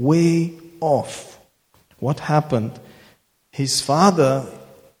great way off, what happened? His father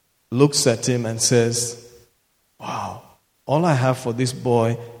looks at him and says, wow, All I have for this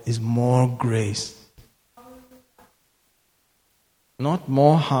boy is more grace. Not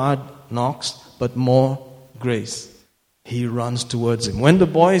more hard knocks, but more grace. He runs towards him. When the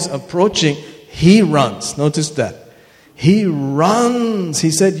boy is approaching, he runs. Notice that. He runs.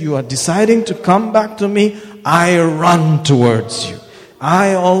 He said, you are deciding to come back to me. I run towards you.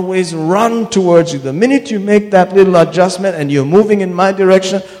 I always run towards you. The minute you make that little adjustment and you're moving in my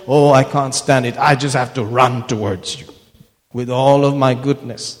direction, oh, I can't stand it. I just have to run towards you with all of my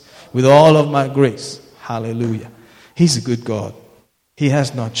goodness, with all of my grace. Hallelujah. He's a good God. He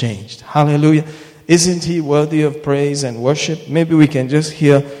has not changed. Hallelujah. Isn't he worthy of praise and worship? Maybe we can just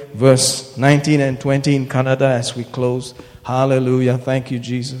hear verse 19 and 20 in Kannada as we close. Hallelujah. Thank you,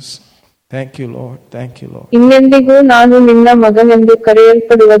 Jesus. Thank you, Lord. Thank you, Lord. ಇನ್ನೆಂದಿಗೂ ನಾನು ನಿನ್ನ ಮಗನೆಂದು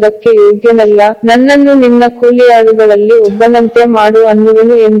ಕರೆಯಲ್ಪಡುವುದಕ್ಕೆ ಯೋಗ್ಯನಲ್ಲ, ನನ್ನನ್ನು ನಿನ್ನ ಕೂಲಿಯಾಳುಗಳಲ್ಲಿ ಒಬ್ಬನಂತೆ ಮಾಡು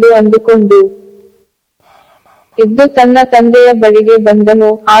ಅನ್ನುವನು ಎಂದು ಅಂದುಕೊಂಡು ಎದ್ದು ತನ್ನ ತಂದೆಯ ಬಳಿಗೆ ಬಂದನು.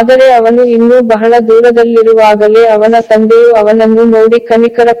 ಆದರೆ ಅವನು ಇನ್ನೂ ಬಹಳ ದೂರದಲ್ಲಿರುವಾಗಲೇ ಅವನ ತಂದೆಯು ಅವನನ್ನು ನೋಡಿ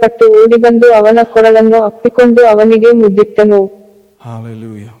ಕನಿಕರಪಟ್ಟು ಓಡಿಬಂದು ಅವನ ಕೊರಳನ್ನು ಅಪ್ಪಿಕೊಂಡು ಅವನಿಗೆ ಮುದ್ದಿಟ್ಟನು.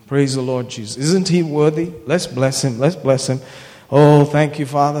 Hallelujah. Praise the Lord Jesus. Isn't he worthy? Let's bless him. Let's bless him. Oh, thank you,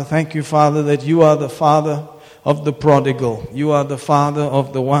 Father. Thank you, Father, that you are the Father of the prodigal. You are the Father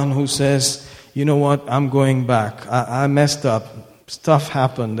of the one who says, you know what, I'm going back. I messed up. Stuff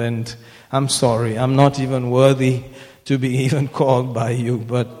happened and I'm sorry. I'm not even worthy to be even called by you.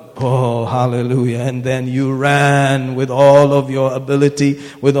 But, oh, hallelujah. And then you ran with all of your ability,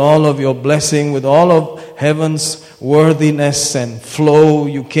 with all of your blessing, with all of heaven's worthiness and flow.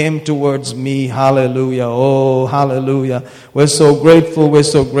 You came towards me. Hallelujah. Oh, hallelujah. We're so grateful.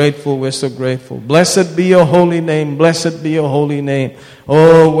 We're so grateful. We're so grateful. Blessed be your holy name. Blessed be your holy name.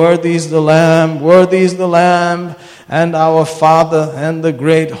 Oh, worthy is the Lamb. Worthy is the Lamb. And our Father and the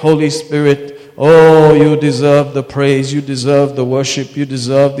great Holy Spirit. Oh, you deserve the praise. You deserve the worship. You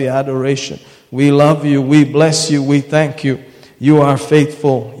deserve the adoration. We love you. We bless you. We thank you. You are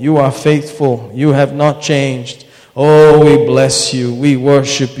faithful. You are faithful. You have not changed. Oh, we bless you. We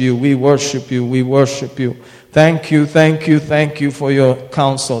worship you. We worship you. We worship you. Thank you, thank you, thank you for your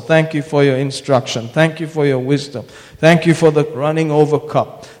counsel. Thank you for your instruction. Thank you for your wisdom. Thank you for the running over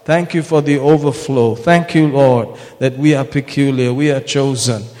cup. Thank you for the overflow. Thank you, Lord, that we are peculiar. We are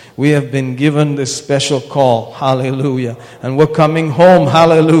chosen. We have been given this special call. Hallelujah. And we're coming home.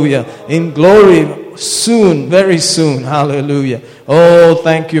 Hallelujah. In glory soon, very soon. Hallelujah. Oh,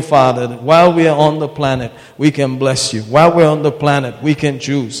 thank you, Father, that while we are on the planet, we can bless you. While we're on the planet, we can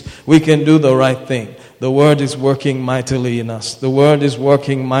choose. We can do the right thing. The Word is working mightily in us. The Word is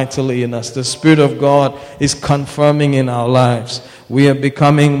working mightily in us. The Spirit of God is confirming in our lives. We are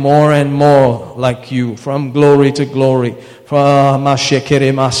becoming more and more like you, from glory to glory. From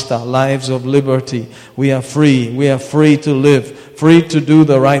lives of liberty. We are free. We are free to live. Free to do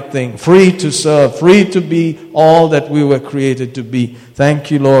the right thing. Free to serve. Free to be all that we were created to be. Thank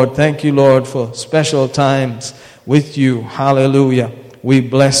you, Lord. Thank you, Lord, for special times with you. Hallelujah. We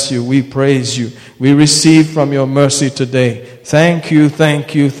bless you. We praise you. We receive from your mercy today. Thank you,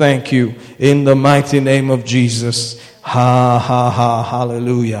 thank you, thank you. In the mighty name of Jesus. Ha, ha, ha.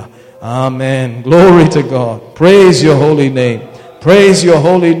 Hallelujah. Amen. Glory to God. Praise your holy name. Praise your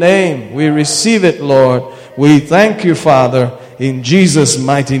holy name. We receive it, Lord. We thank you, Father, in Jesus'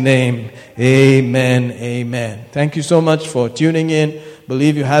 mighty name. Amen. Amen. Thank you so much for tuning in.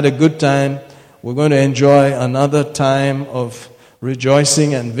 Believe you had a good time. We're going to enjoy another time of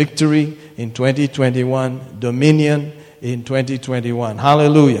rejoicing and victory in 2021, dominion in 2021.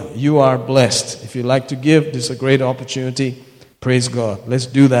 Hallelujah. You are blessed. If you like to give, this is a great opportunity. Praise God. Let's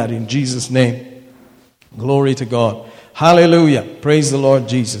do that in Jesus' name. Glory to God. Hallelujah. Praise the Lord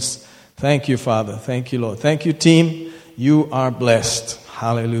Jesus. Thank you, Father. Thank you, Lord. Thank you, team. You are blessed.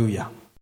 Hallelujah.